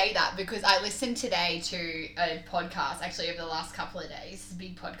that you say that, because I listened today to a podcast, actually over the last couple of days, a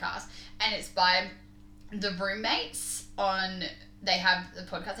big podcast, and it's by the Roommates on, they have the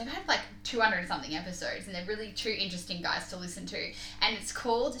podcast, they've had like 200 and something episodes, and they're really two interesting guys to listen to, and it's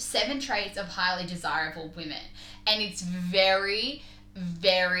called 7 Traits of Highly Desirable Women, and it's very,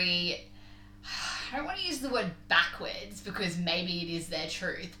 very, I don't want to use the word backwards, because maybe it is their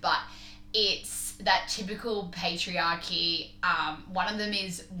truth, but it's that typical patriarchy. One of them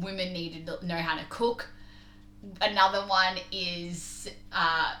is women need to know how to cook. Another one is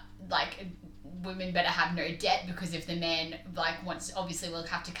like women better have no debt, because if the man like wants, obviously will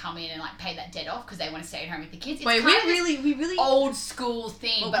have to come in and like pay that debt off because they want to stay at home with the kids. It's we really old school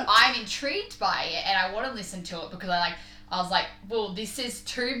thing, but I'm intrigued by it and I want to listen to it, because I was like, well, this is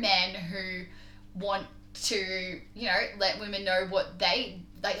 2 men who want to, you know, let women know what they,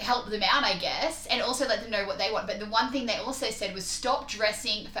 like, help them out, I guess, and also let them know what they want. But the one thing they also said was stop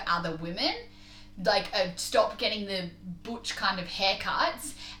dressing for other women, like stop getting the butch kind of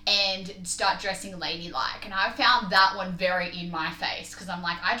haircuts and start dressing ladylike. And I found that one very in my face, because I'm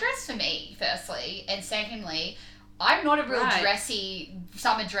like, I dress for me, firstly, and secondly, I'm not a real dressy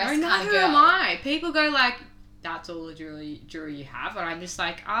summer dress kind of girl. Neither am I. People go like, that's all the jewelry you have, and I'm just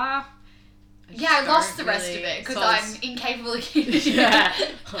like, I lost the rest of it because I'm incapable of keeping it. Yeah.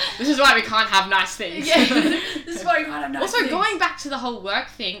 This is why we can't have nice things. Yeah. This is why we can't have nice things. Also, going back to the whole work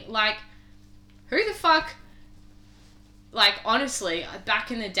thing, like, who the fuck like, honestly,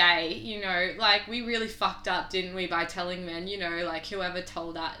 back in the day, you know, like, we really fucked up, didn't we, by telling men, you know, like, whoever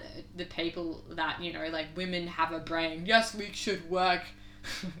told that, the people that, you know, like, women have a brain. Yes, we should work.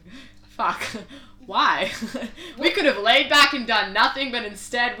 Fuck. Why? We could have laid back and done nothing, but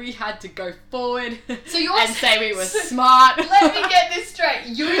instead we had to go forward and say we were smart. Let me get this straight.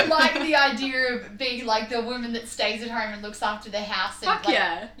 You like the idea of being like the woman that stays at home and looks after the house. And, Fuck like,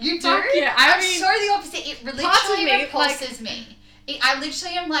 yeah. You do? Fuck yeah. I mean, so the opposite. It literally repulses me. I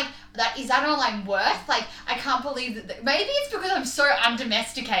literally am like, is that all I'm worth? Like, I can't believe that. Maybe it's because I'm so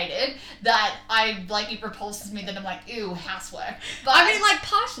undomesticated that it repulses me that I'm like, ew, housework. But I mean, like,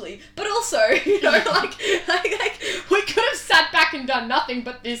 partially, but also, you know, like we could have sat back and done nothing,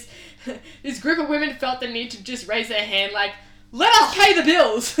 but this group of women felt the need to just raise their hand, like, let us pay the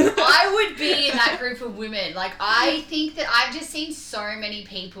bills. I would be in that group of women. Like, I think that I've just seen so many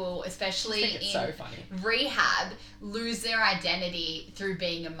people, especially in rehab, lose their identity through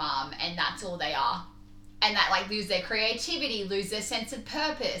being a mum, and that's all they are. And that, like, lose their creativity, lose their sense of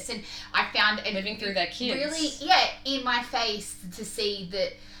purpose. And I found it living through their kids. Really, in my face to see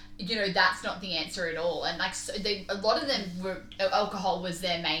that, you know, that's not the answer at all. And, like, so a lot of them alcohol was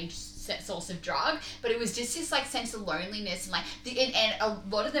their main source of drug, but it was just this, like, sense of loneliness, and, like, and a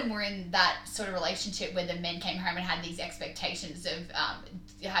lot of them were in that sort of relationship where the men came home and had these expectations of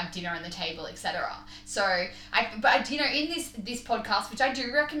have dinner on the table, etc. So but you know, in this podcast, which I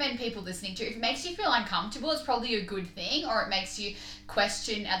do recommend people listening to, if it makes you feel uncomfortable, it's probably a good thing, or it makes you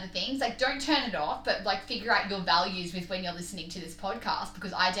question other things, like, don't turn it off, but, like, figure out your values with when you're listening to this podcast,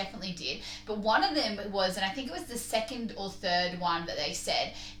 because I definitely did. But one of them was, and I think it was the second or third one that they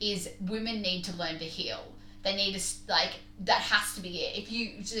said, is women need to learn to heal. They need to, like, that has to be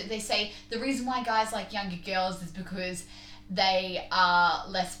it. They say the reason why guys like younger girls is because they are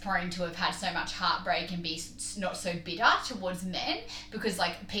less prone to have had so much heartbreak and be not so bitter towards men, because,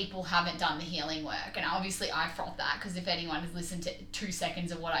 like, people haven't done the healing work. And obviously I froth that, because if anyone has listened to 2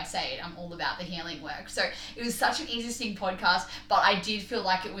 seconds of what I say, I'm all about the healing work. So it was such an interesting podcast, but I did feel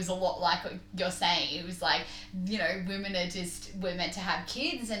like it was a lot like what you're saying. It was like, you know, we're meant to have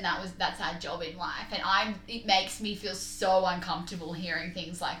kids, and that's our job in life. And it makes me feel so uncomfortable hearing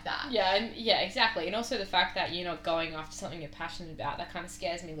things like that. Yeah, exactly. And also the fact that you're not going after something you're passionate about, that kind of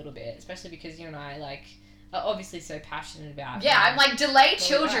scares me a little bit, especially because you and I, like, are obviously so passionate about. Yeah, I'm like, delay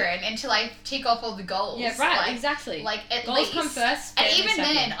children until I tick off all the goals. Yeah, right, like, exactly. Like, at goals least come first. And even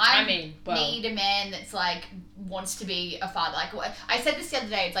then, I need a man that's, like, wants to be a father. Like, I said this the other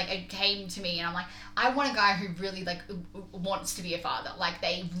day, it's like, it came to me and I'm like, I want a guy who really, like, wants to be a father. Like,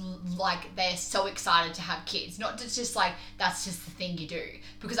 they're so excited to have kids. Not just like, that's just the thing you do.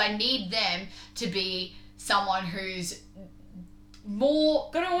 Because I need them to be someone who's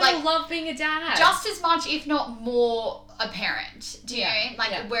more gonna want to love being a dad just as much, if not more, a parent. Do you know?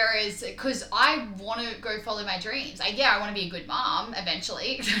 Like, whereas, because I want to go follow my dreams. I want to be a good mom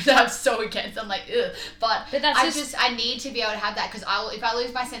eventually. I'm so against. I'm like, ugh. But that's I need to be able to have that, because if I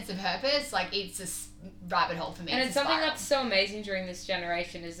lose my sense of purpose, like, it's a rabbit hole for me. And it's something that's so amazing during this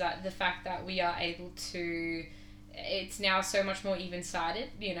generation, is that the fact that we are able to. It's now so much more even-sided,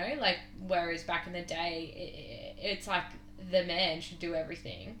 you know, like, whereas back in the day, it's like the man should do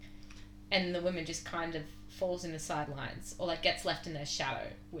everything and the woman just kind of falls in the sidelines, or, like, gets left in their shadow,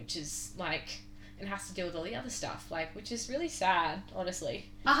 which is, like, and has to deal with all the other stuff, like, which is really sad, honestly.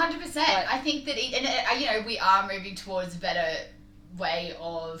 100%. I think that, you know, we are moving towards a better way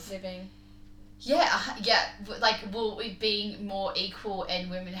of living. Yeah, like, being more equal and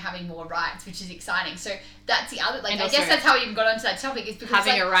women having more rights, which is exciting. So that's the other, like, I guess that's how we even got onto that topic, is because,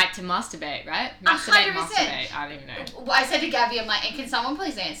 having, like, a right to masturbate, right? Masturbate, I don't even know. I said to Gabby, I'm like, and can someone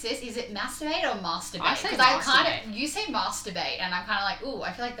please answer this? Is it masturbate or masturbate? I say masturbate. You say masturbate, and I'm kind of like, ooh,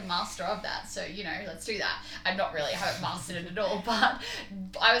 I feel like the master of that, so, you know, let's do that. I haven't mastered it at all, but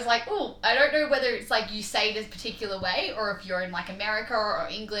I was like, ooh, I don't know whether it's like you say it a particular way, or if you're in, like, America or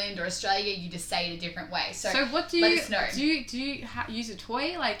England or Australia, you just say it a different way. So what do you, let us know. Do you use a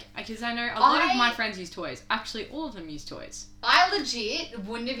toy? Like, because I know a lot of my friends use toys. Actually, all of them use toys. I legit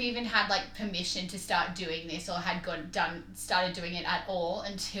wouldn't have even had, like, permission to start doing this, or had started doing it at all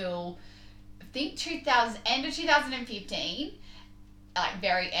until, I think, end of 2015. Like,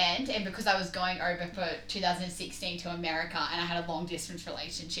 very end, and because I was going over for 2016 to America, and I had a long distance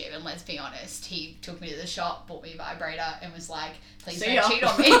relationship, and let's be honest, he took me to the shop, bought me a vibrator, and was like, please don't cheat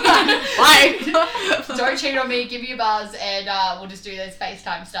on me. Bye. Don't cheat on me, give me a buzz, and we'll just do this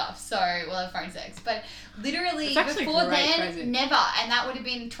FaceTime stuff. So we'll have phone sex. But literally before then, never. And that would have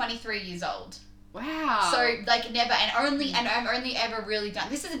been 23 years old. Wow. So like never, and I'm only ever really done.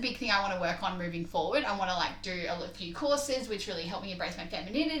 This is a big thing I want to work on moving forward. I want to like do a few courses which really help me embrace my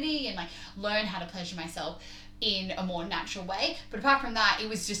femininity and like learn how to pleasure myself in a more natural way. But apart from that, it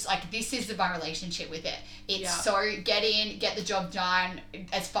was just like, this is my relationship with it. It's so get in, get the job done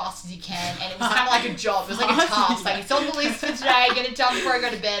as fast as you can, and it was kind of like a job. It was like a task. Like, it's on the list for today, get it done before I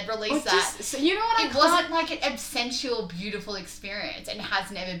go to bed, release that. So you know what? It wasn't like an sensual, beautiful experience, and has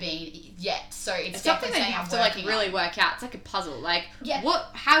never been yet. So it's something definitely that you have to like really work out. It's like a puzzle. Like,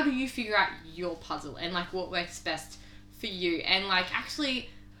 how do you figure out your puzzle and like what works best for you? And like, actually,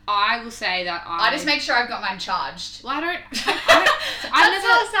 I will say that I just make sure I've got mine charged. Well,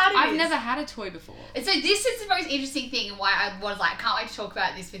 I've never had a toy before. And so this is the most interesting thing, and why I was like, can't wait to talk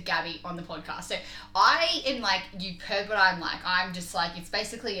about this with Gabby on the podcast. So I am like, you've heard what I'm like. I'm just like, it's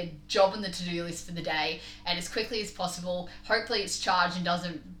basically a job on the to-do list for the day, and as quickly as possible. Hopefully it's charged and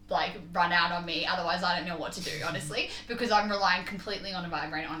doesn't like run out on me. Otherwise, I don't know what to do, honestly, because I'm relying completely on a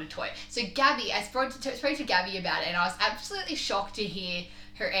vibrator, on a toy. So Gabby, I spoke to Gabby about it, and I was absolutely shocked to hear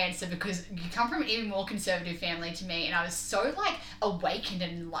her answer, because you come from an even more conservative family to me, and I was so like awakened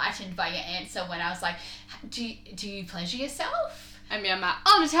and enlightened by your answer when I was like, do you pleasure yourself? I mean, I'm like,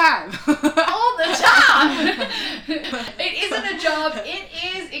 all the time. All the time. It isn't a job,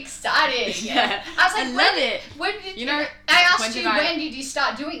 it is exciting. Yeah. I was like, I love it. When did you know, I asked you, when did you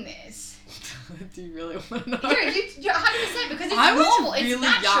start doing this? Do you really want to know? You're 100%, because it's normal, really it's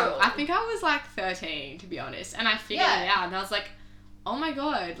natural. Young. I think I was like 13, to be honest, and I figured it out, and I was like, oh my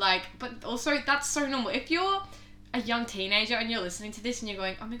god, like, but also that's so normal. If you're a young teenager and you're listening to this and you're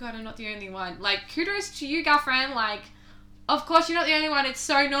going, oh my god, I'm not the only one, like, kudos to you, girlfriend, like, of course you're not the only one, it's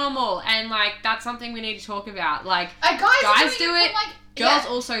so normal, and like, that's something we need to talk about. Like, guys do it, girls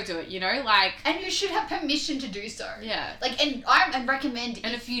also do it, you know, like, and you should have permission to do so. Yeah. Like, and I recommend,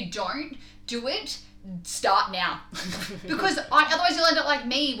 and if you don't do it, start now. Because otherwise you'll end up like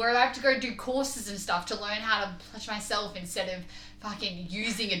me, where I have to go do courses and stuff to learn how to pleasure myself instead of fucking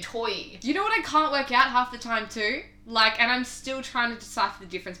using a toy. You know what I can't work out half the time too? Like, and I'm still trying to decipher the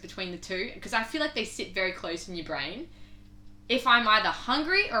difference between the two, because I feel like they sit very close in your brain. If I'm either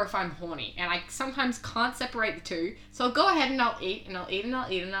hungry or if I'm horny, and I sometimes can't separate the two, so I'll go ahead and I'll eat, and I'll eat, and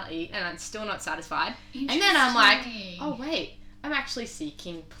I'll eat, and I'll eat, and I'm still not satisfied. And then I'm like, oh wait, I'm actually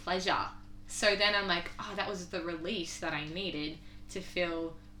seeking pleasure. So then I'm like, oh, that was the release that I needed to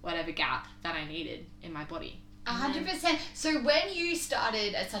fill whatever gap that I needed in my body. 100%. So when you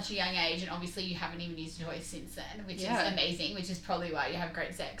started at such a young age, and obviously you haven't even used toys since then, which is amazing, which is probably why you have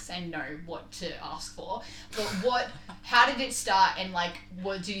great sex and know what to ask for. But how did it start, and like,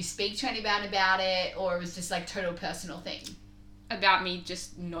 did you speak to anyone about it, or it was just like total personal thing? About me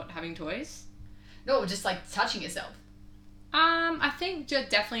just not having toys? No, just like touching yourself. I think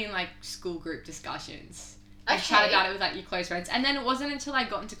just definitely in like school group discussions. Okay. I chat about it with like your close friends, and then it wasn't until I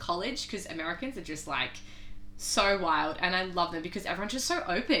got into college, because Americans are just like so wild, and I love them because everyone's just so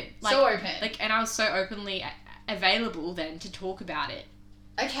open. Like, so open. Like, and I was so openly available then to talk about it.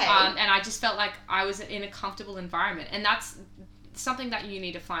 Okay. And I just felt like I was in a comfortable environment, and that's something that you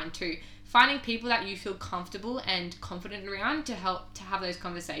need to find too. Finding people that you feel comfortable and confident around to help to have those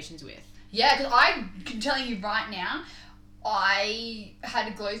conversations with. Yeah, because I can tell you right now, I had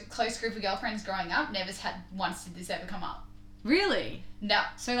a close group of girlfriends growing up. Never had once did this ever come up. Really? No.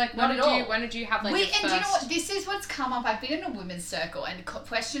 So like, when did you have like your first... And do you know what? This is what's come up. I've been in a women's circle, and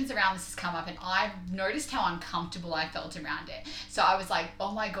questions around this has come up, and I've noticed how uncomfortable I felt around it. So I was like,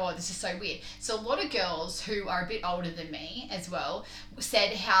 oh my god, this is so weird. So a lot of girls who are a bit older than me as well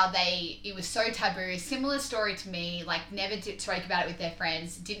said how it was so taboo. Similar story to me, like never did speak about it with their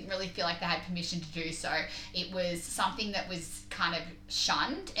friends, didn't really feel like they had permission to do so. It was something that was kind of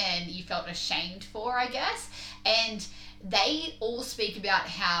shunned and you felt ashamed for, I guess. And they all speak about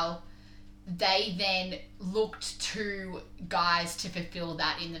how they then looked to guys to fulfill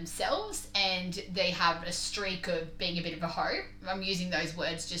that in themselves, and they have a streak of being a bit of a hoe. I'm using those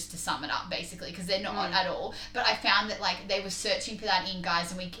words just to sum it up, basically, because they're not at all. But I found that like they were searching for that in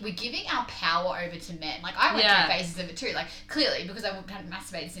guys, and we're giving our power over to men. Like I went through phases of it too, like clearly, because I hadn't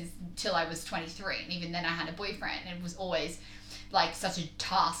masturbated till I was 23, and even then I had a boyfriend, and it was always like such a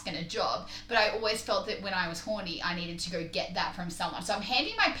task and a job, but I always felt that when I was horny, I needed to go get that from someone. So I'm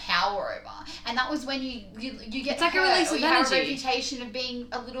handing my power over, and that was when you get it's like a release of energy. You have a reputation of being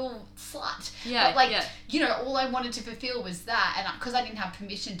a little slut. Yeah, but like you know, all I wanted to fulfill was that, and because I didn't have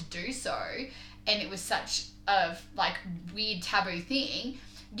permission to do so, and it was such a like weird taboo thing.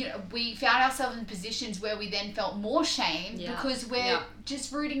 we found ourselves in positions where we then felt more shame because we're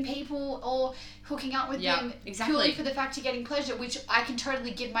just rooting people or hooking up with them purely for the fact of getting pleasure, which I can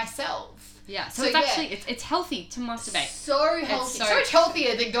totally give myself. Yeah, so it's actually it's healthy to masturbate. So healthy, so much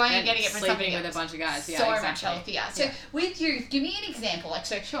healthier than going and getting it from somebody else. Sleeping with a bunch of guys. Yeah, so much healthier. So with you, give me an example. Like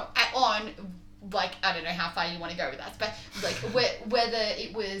like I don't know how far you want to go with that, but like whether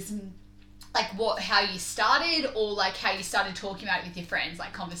it was like how you started or like how you started talking about it with your friends,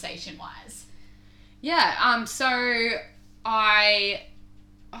 like conversation wise. Yeah. So I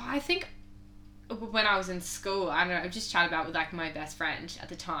think when I was in school, I don't know, I just chatted about with like my best friend at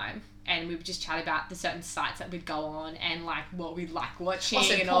the time, and we would just chat about the certain sites that we'd go on and like what we'd like watching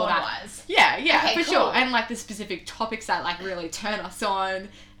also and all that. Wise. Yeah, okay, for sure. And like the specific topics that like really turn us on.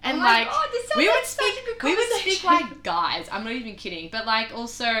 And like we would speak like guys. I'm not even kidding. But like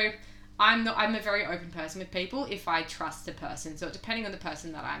also I'm a very open person with people if I trust the person. So depending on the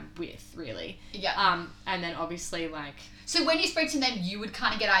person that I'm with, really. Yeah. And then obviously like. So when you spoke to them, you would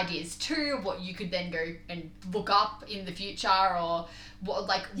kind of get ideas too of what you could then go and look up in the future or what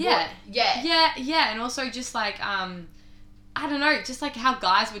like. Yeah. And also just like I don't know, just like how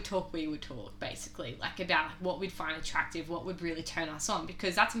guys would talk, we would talk basically, like about like, what we'd find attractive, what would really turn us on,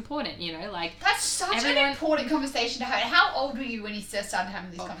 because that's important, like. That's such an important conversation to have. How old were you when you first started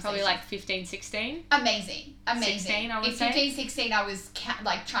having this conversation? Probably like 15, 16. Amazing. 16, I would say. 15, 16, I was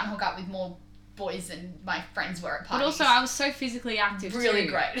like trying to hook up with more boys than my friends were at parties. But also I was so physically active really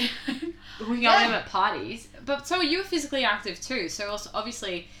too. Great. Hooking up with them at parties. But so you were physically active too. So also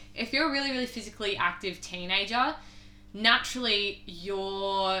obviously if you're a really, really physically active teenager, naturally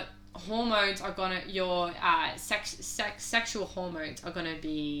your hormones are your sexual hormones are gonna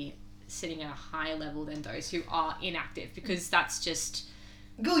be sitting at a higher level than those who are inactive, because that's just.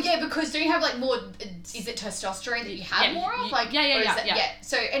 Well, yeah, because do you have like more? Is it testosterone that you have more of? Like yeah.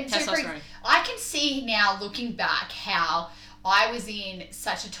 So I can see now looking back how I was in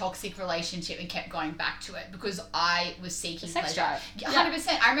such a toxic relationship and kept going back to it because I was seeking sex pleasure. drive.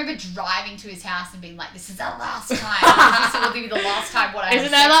 100%. I remember driving to his house and being like, "This is the last time. This will be the last time."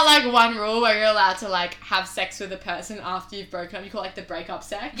 Isn't there that like one rule where you're allowed to like have sex with a person after you've broken up? You call it like the breakup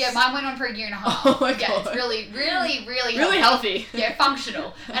sex. Yeah, mine went on for a year and a half. Oh my god. Yeah, it's really healthy. Yeah,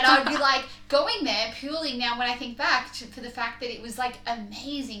 functional. And I would be like going there purely now when I think back for the fact that it was like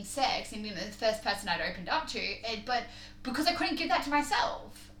amazing sex and being the first person I'd opened up to, but because I couldn't give that to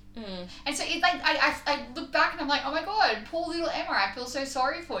myself. And so it's like I look back and I'm like, oh my god, poor little Emma, I feel so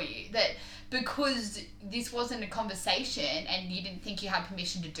sorry for you that because this wasn't a conversation and you didn't think you had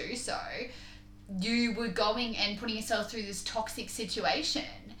permission to do so, you were going and putting yourself through this toxic situation.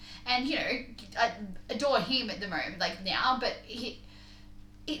 And I adore him at the moment, like now, but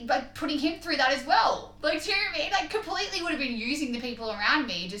like putting him through that as well. Like, do you know what I mean? Like, completely would have been using the people around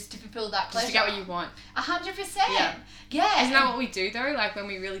me just to fulfill that pleasure. Just to get what you want. 100%. Yeah. Isn't that what we do though? Like when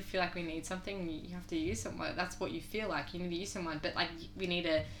we really feel like we need something, you have to use someone. That's what you feel like. You need to use someone. But like we need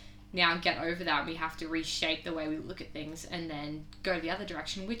to now get over that. We have to reshape the way we look at things and then go the other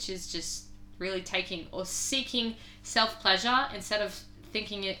direction, which is just really taking or seeking self-pleasure instead of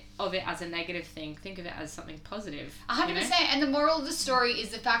thinking of it as a negative thing. Think of it as something positive. 100%. And the moral of the story is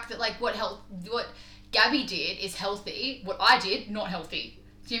the fact that like what Gabby did is healthy. What I did, not healthy.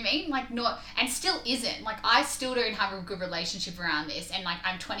 Do you mean? Like not, and still isn't. Like I still don't have a good relationship around this, and like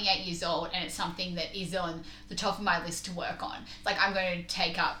I'm 28 years old and it's something that is on the top of my list to work on. Like I'm going to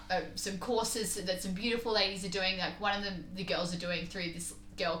take up some courses that some beautiful ladies are doing. Like one of the girls are doing through this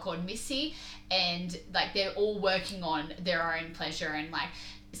girl called Missy, and like they're all working on their own pleasure and like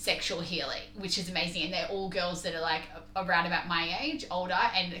sexual healing, which is amazing. And they're all girls that are like around about my age, older,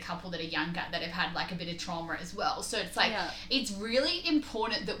 and a couple that are younger that have had like a bit of trauma as well. So it's like it's really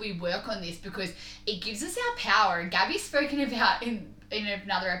important that we work on this because it gives us our power. And Gabby's spoken about in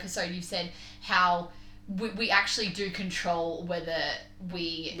another episode, you've said how we actually do control whether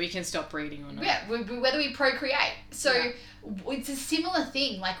we can stop breeding or not. Yeah, whether we procreate. So it's a similar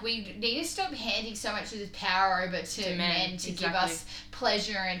thing. Like we need to stop handing so much of this power over to men to give us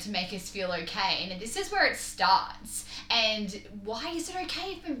pleasure and to make us feel okay. And this is where it starts. And why is it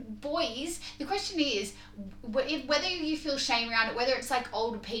okay for boys? The question is whether you feel shame around it, whether it's like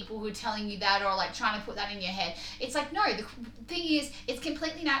older people who are telling you that or like trying to put that in your head. It's like, no, the thing is it's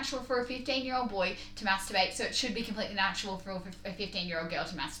completely natural for a 15-year-old boy to masturbate, so it should be completely natural for a 15-year-old girl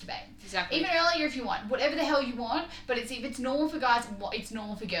to masturbate. Exactly. Even earlier if you want, whatever the hell you want, but if it's normal for guys, it's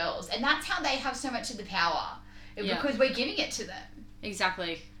normal for girls. And that's how they have so much of the power. Because we're giving it to them.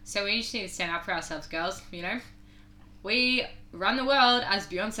 Exactly. So we just need to stand up for ourselves, girls, we run the world, as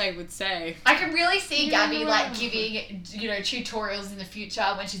Beyonce would say. I can really see Gabby like giving, tutorials in the future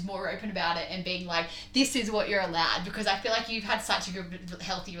when she's more open about it and being like, this is what you're allowed, because I feel like you've had such a good,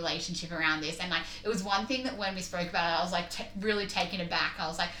 healthy relationship around this. And like, it was one thing that when we spoke about it, I was like really taken aback. I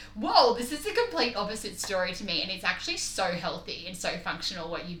was like, whoa, this is a complete opposite story to me. And it's actually so healthy and so functional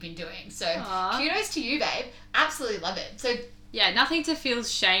what you've been doing. So kudos to you, babe. Absolutely love it. So yeah, nothing to feel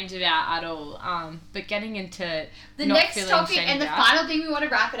shamed about at all. But getting into the next topic and the final thing we want to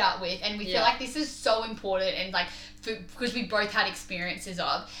wrap it up with, and we feel like this is so important, and like because we both had experiences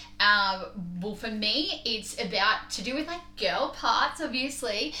of. Well, for me, it's about to do with like girl parts,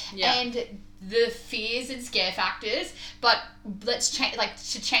 obviously, and the fears and scare factors. But let's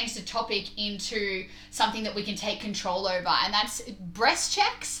change the topic into something that we can take control over, and that's breast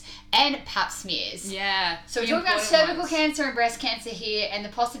checks and pap smears. Yeah. So we're talking about cervical cancer and breast cancer here, and the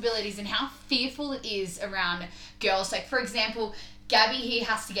possibilities and how fearful it is around girls. Like, for example, Gabby here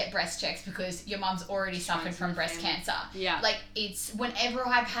has to get breast checks because your mum's already suffered from breast cancer. Yeah. Like, it's whenever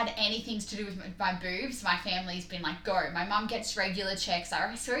I've had anything to do with my boobs, my family's been like, go. My mum gets regular checks.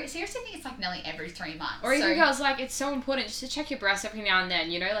 I seriously think it's like nearly every 3 months. Or even girls, like, it's so important just to check your breasts every now and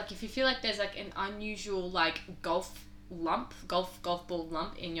then, like if you feel like there's like an unusual like golf ball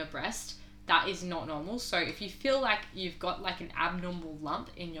lump in your breast, that is not normal. So if you feel like you've got like an abnormal lump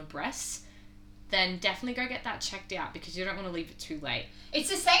in your breasts, then definitely go get that checked out, because you don't want to leave it too late. It's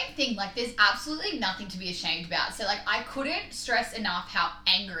the same thing. Like, there's absolutely nothing to be ashamed about. So, like, I couldn't stress enough how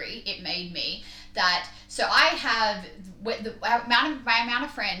angry it made me that... So, I have... my amount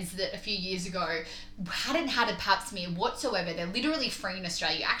of friends that a few years ago hadn't had a pap smear whatsoever. They're literally free in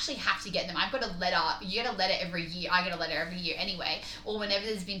Australia. You actually have to get them. I've got a letter. You get a letter every year. I get a letter every year anyway, or whenever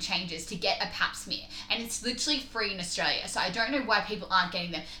there's been changes, to get a pap smear. And it's literally free in Australia. So I don't know why people aren't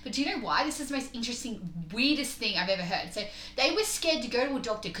getting them. But do you know why? This is the most interesting, weirdest thing I've ever heard. So they were scared to go to a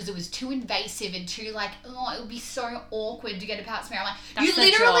doctor because it was too invasive and too like, it would be so awkward to get a pap smear. I'm like, you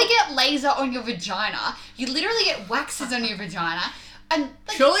literally get laser on your vagina. You literally get waxes on your vagina. And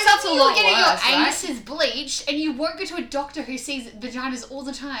like, surely that's a lot getting worse, your anuses bleached, and you won't go to a doctor who sees vaginas all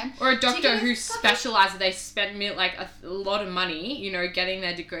the time. Or a doctor who specialises. They spend like a lot of money, getting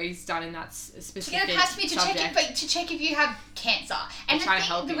their degrees done in that specific to get a pap smear subject. to check if you have cancer. And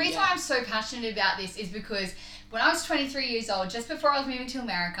the reason why I'm so passionate about this is because when I was 23 years old, just before I was moving to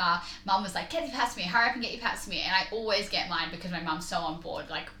America, Mum was like, get the pap smear, hurry up and get your pap smear. And I always get mine because my mum's so on board,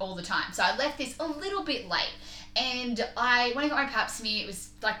 like, all the time. So I left this a little bit late. And when I got my pap smear, it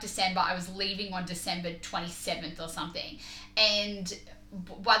was like December. I was leaving on December 27th or something. And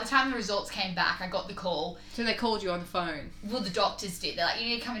by the time the results came back, I got the call. So they called you on the phone? Well, the doctors did. They're like, you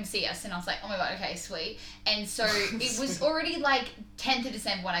need to come and see us. And I was like, oh my God, okay, sweet. And so it was already like 10th of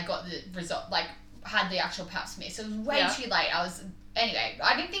December when I got the result, like, had the actual pap smear. So it was way too late. Anyway,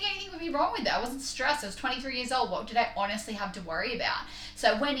 I didn't think anything would be wrong with it. I wasn't stressed. I was 23 years old. What did I honestly have to worry about? So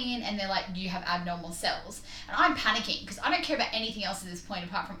I went in and they're like, you have abnormal cells. And I'm panicking because I don't care about anything else at this point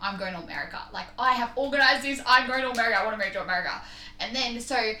apart from I'm going to America. Like, I have organized this. I'm going to America. I want to move to America. And then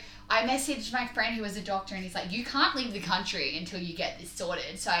so I messaged my friend who was a doctor, and he's like, you can't leave the country until you get this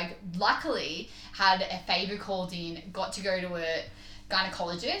sorted. So I luckily had a favor called in, got to go to a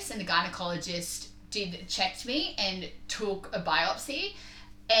gynecologist, and the gynecologist checked me and took a biopsy.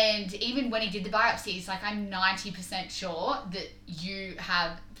 And even when he did the biopsy, he's like, I'm 90% sure that you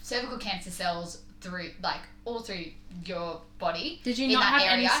have cervical cancer cells all through your body. Did you not have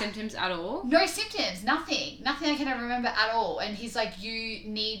any symptoms at all? No symptoms, nothing I can remember at all. And he's like, you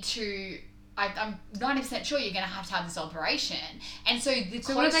need to, I'm 90% sure you're going to have this operation. And so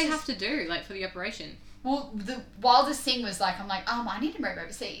what do they have to do, like, for the operation? Well, the wildest thing was, like, I'm like, I need to move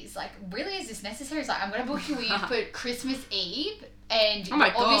overseas. Like, really, is this necessary? It's like, I'm going to book you in for Christmas Eve, and you're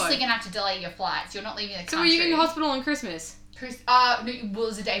obviously going to have to delay your flights. You're not leaving the country. So were you in the hospital on Christmas? No, it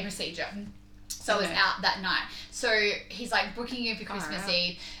was a day procedure. So I was out that night. So he's like, booking you for Christmas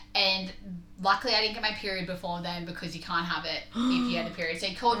Eve, and luckily I didn't get my period before then because you can't have it if you had a period. So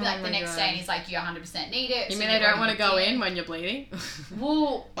he called me the next day and he's like, you 100% need it. You mean they don't want to go in when you're bleeding?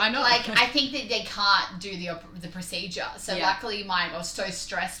 Well, why not? Like, I think that they can't do the procedure. So luckily I was so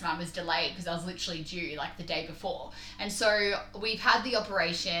stressed, mine was delayed because I was literally due like the day before. And so we've had the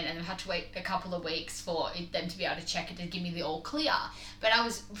operation and we've had to wait a couple of weeks for them to be able to check it to give me the all clear. But I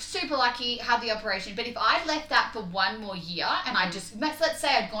was super lucky, had the operation. But if I'd left that for one more year and I just, let's say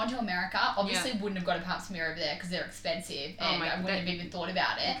I'd gone to America, obviously obviously wouldn't have got a pap smear over there because they're expensive, and I wouldn't have even thought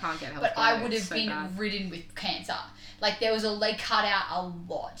about it. You can't get health but care, I would have been ridden with cancer. Like, they cut out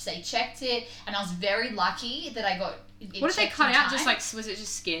a lot. They checked it, and I was very lucky that I got it. What did they cut out? Just like, was it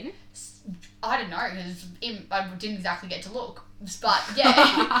just skin? I don't know, because I didn't exactly get to look. But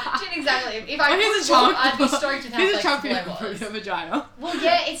yeah, didn't exactly. If I could look, I'd be stoked with how flexible it was. Your vagina. Well,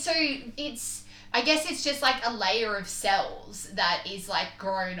 yeah, I guess it's just like a layer of cells that is like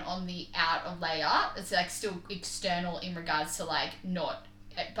grown on the outer layer. It's like still external in regards to like not,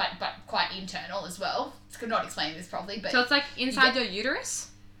 but quite internal as well. I'm not explaining this properly, but so it's like inside your uterus.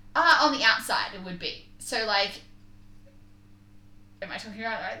 On the outside it would be. So like, am I talking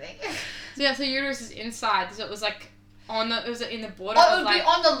about the right thing? So yeah, so uterus is inside. So it was like. Was it in the border? Oh, it would be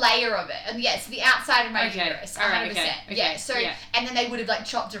on the layer of it. And yes, the outside of my uterus. 100%. Okay. Yeah, so, and then they would have like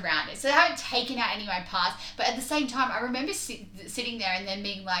chopped around it. So they haven't taken out any of my parts. But at the same time, I remember sitting there and then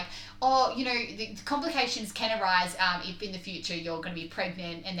being like, oh, you know, the complications can arise if in the future you're going to be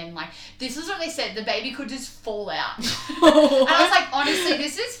pregnant. And then like, this is what they said, the baby could just fall out. And I was like, honestly,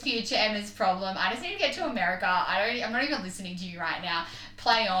 this is future Emma's problem. I just need to get to America. I'm not even listening to you right now.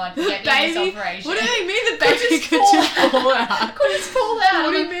 Play on, get me this operation. What do they mean the baby could just fall out? Could just fall out.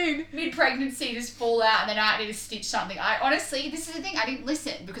 What do you mean? Mid-pregnancy, just fall out, and then I need to stitch something. Honestly, this is the thing, I didn't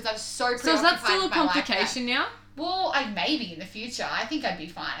listen because I was so preoccupied. So is that still a complication now? Well, maybe in the future. I think I'd be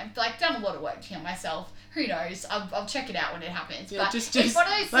fine. I've like done a lot of work to heal myself. Who knows? I'll check it out when it happens. Yeah, but just it's one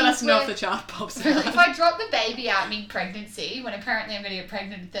of those let things us know if the child pops out. If I drop the baby out mid-pregnancy, when apparently I'm going to get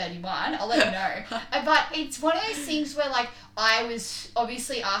pregnant at 31, I'll let you know. But it's one of those things where like I was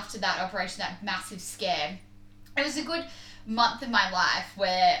obviously after that operation, that massive scare, it was a good month of my life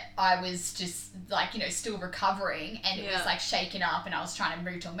where I was just like, you know, still recovering, and it was like shaken up, and I was trying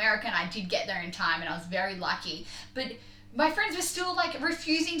to move to America, and I did get there in time, and I was very lucky. But my friends were still like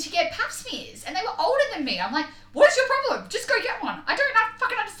refusing to get pap smears, and they were older than me. I'm like, what is your problem? Just go get one. I don't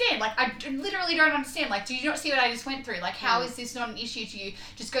fucking understand. Like, I literally don't understand. Like, do you not see what I just went through? Like, how is this not an issue to you?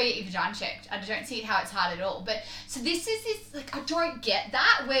 Just go get your vagina checked. I don't see how it's hard at all. But so this like, I don't get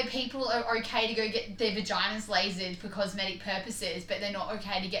that, where people are okay to go get their vaginas lasered for cosmetic purposes, but they're not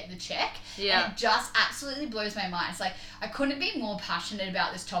okay to get the check. Yeah. And it just absolutely blows my mind. It's like, I couldn't be more passionate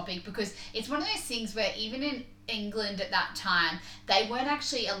about this topic, because it's one of those things where even in England at that time, they weren't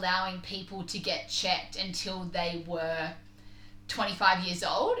actually allowing people to get checked until they were 25 years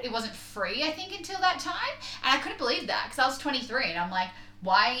old. It wasn't free, I think, until that time. And I couldn't believe that, because I was 23 and I'm like,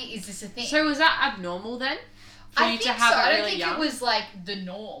 why is this a thing? So was that abnormal then? For I you think to have so. it really I don't think young? it was like the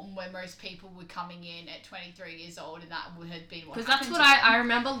norm where most people were coming in at 23 years old, and that had been what happened. Because that's what I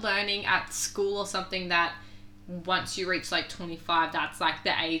remember learning at school or something, that once you reach like 25, that's like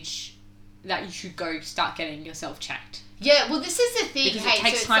the age that you should go start getting yourself checked. Yeah, well, this is the thing. Because it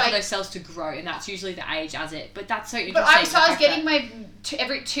takes time for those cells to grow, and that's usually the age as it. But that's so interesting. But I was getting my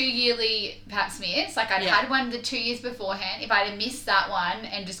every 2 yearly pap smears. Like, I'd had one the 2 years beforehand. If I'd have missed that one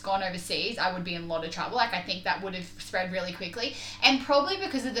and just gone overseas, I would be in a lot of trouble. Like, I think that would have spread really quickly. And probably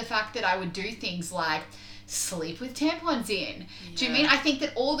because of the fact that I would do things like sleep with tampons in. Do you mean? I think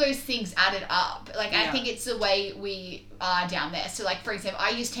that all those things added up. Like, I think it's the way we are down there. So, like, for example, I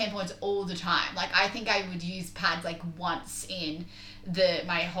use tampons all the time. Like, I think I would use pads like once in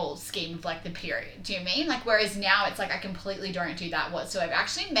my whole scheme of like the period. Do you mean? Like, whereas now it's like I completely don't do that whatsoever. It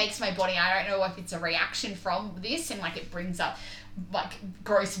actually makes my body, I don't know if it's a reaction from this and like it brings up like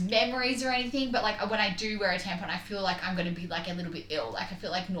gross memories or anything, but like when I do wear a tampon, I feel like I'm going to be like a little bit ill. Like, I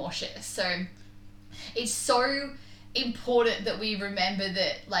feel like nauseous. So it's so important that we remember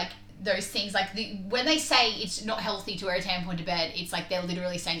that, like, those things, like when they say it's not healthy to wear a tampon to bed, it's like they're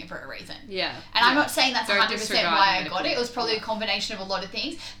literally saying it for a reason. Yeah. And I'm not saying that's 100% why I got it. It was probably a combination of a lot of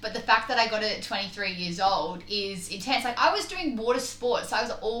things, but the fact that I got it at 23 years old is intense. Like, I was doing water sports, so I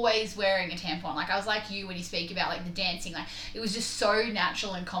was always wearing a tampon. Like, I was like you when you speak about like the dancing. Like, it was just so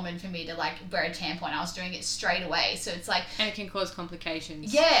natural and common for me to like wear a tampon. I was doing it straight away. So it's like, and it can cause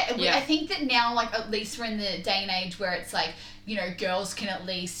complications. Yeah. I think that now, like, at least we're in the day and age where it's like, you know, girls can at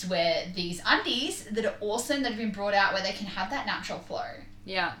least wear these undies that are awesome, that have been brought out, where they can have that natural flow.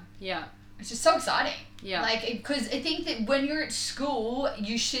 Yeah, yeah. It's just so exciting. Yeah. Like, because I think that when you're at school,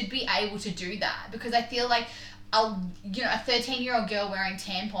 you should be able to do that. Because I feel like, a 13-year-old girl wearing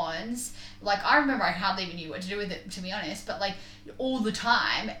tampons, like, I remember I hardly even knew what to do with it, to be honest, but like, all the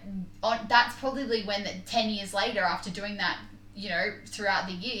time, that's probably when 10 years later, after doing that, you know, throughout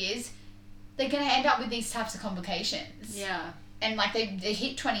the years, they're going to end up with these types of complications. Yeah. And like they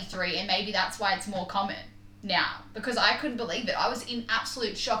hit 23, and maybe that's why it's more common now, because I couldn't believe it. I was in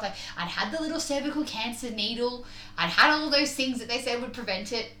absolute shock. Like, I'd had the little cervical cancer needle. I'd had all those things that they said would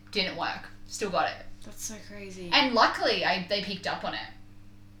prevent it. Didn't work. Still got it. That's so crazy. And luckily, they picked up on it.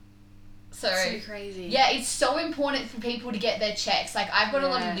 So crazy. Yeah, it's so important for people to get their checks. Like, I've got a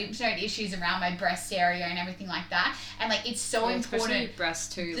lot of lymph node issues around my breast area and everything like that. And, like, it's so important. Especially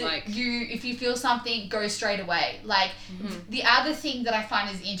breast too. Like, if you feel something, go straight away. Like, the other thing that I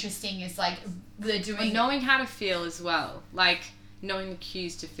find is interesting is, like, they're doing... And knowing how to feel as well. Like, knowing the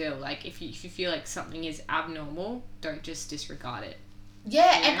cues to feel. Like, if you feel like something is abnormal, don't just disregard it.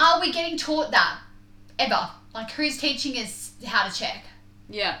 Yeah, and are we getting taught that? Ever? Like, who's teaching us how to check?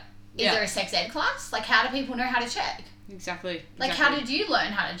 Yeah. Is there a sex ed class? Like, how do people know how to check? Exactly. Like, how did you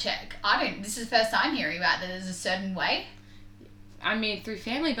learn how to check? This is the first time hearing about that there's a certain way. I mean, through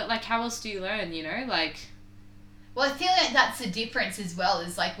family, but, like, how else do you learn, you know? Like... Well, I feel like that's the difference as well,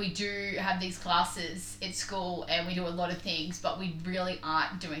 is, like, we do have these classes at school and we do a lot of things, but we really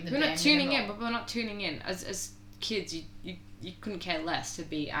aren't doing the bare minimum. We're not tuning in. As kids, you couldn't care less to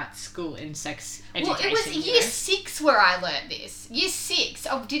be at school in sex education. Well, it was year 6 where I learned this. Year 6.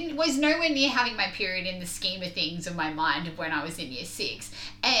 I was nowhere near having my period in the scheme of things of my mind of when I was in year 6.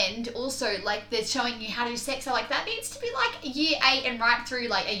 And also, like, they're showing you how to do sex. So, like, that needs to be, like, year 8 and right through,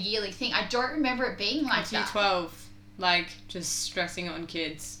 like, a yearly thing. I don't remember it being like that. Year 12, like, just stressing on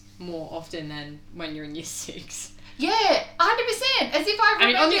kids more often than when you're in year 6. Yeah, 100%. As if I remember. I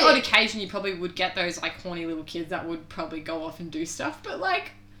mean, on the odd occasion, you probably would get those, like, horny little kids that would probably go off and do stuff, but,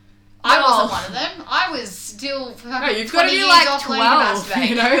 like... I wasn't one of them. I was still... No, you've got to be, like, 12,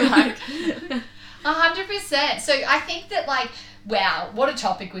 you know, like... 100%. So, I think that, like... Wow, what a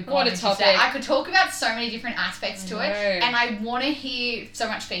topic we've gone into today. I could talk about so many different aspects to it, and I want to hear so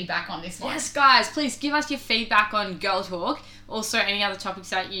much feedback on this one. Yes, guys, please give us your feedback on Girl Talk. Also, any other topics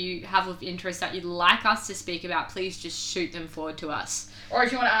that you have of interest that you'd like us to speak about, please just shoot them forward to us. Or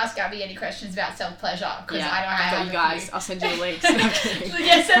if you want to ask Abby any questions about self-pleasure, because I don't have you guys. I'll send you the links.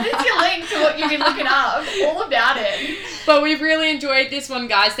 Yeah, send us your link to what you've been looking up. All about it. But we've really enjoyed this one,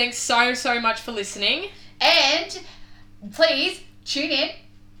 guys. Thanks so much for listening. And... please tune in.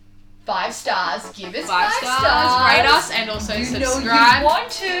 5 stars. Give us 5 stars. Rate us and also subscribe. You want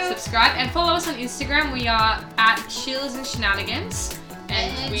to. Subscribe and follow us on Instagram. We are at Sheilas and Shenanigans.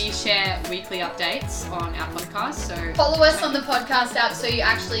 And we share weekly updates on our podcast. So follow us on the podcast app so you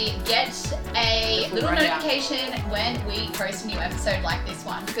actually get a little notification when we post a new episode like this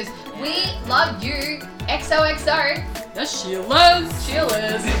one. Because we love you. XOXO. The Sheilas.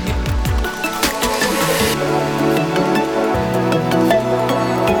 Sheilas.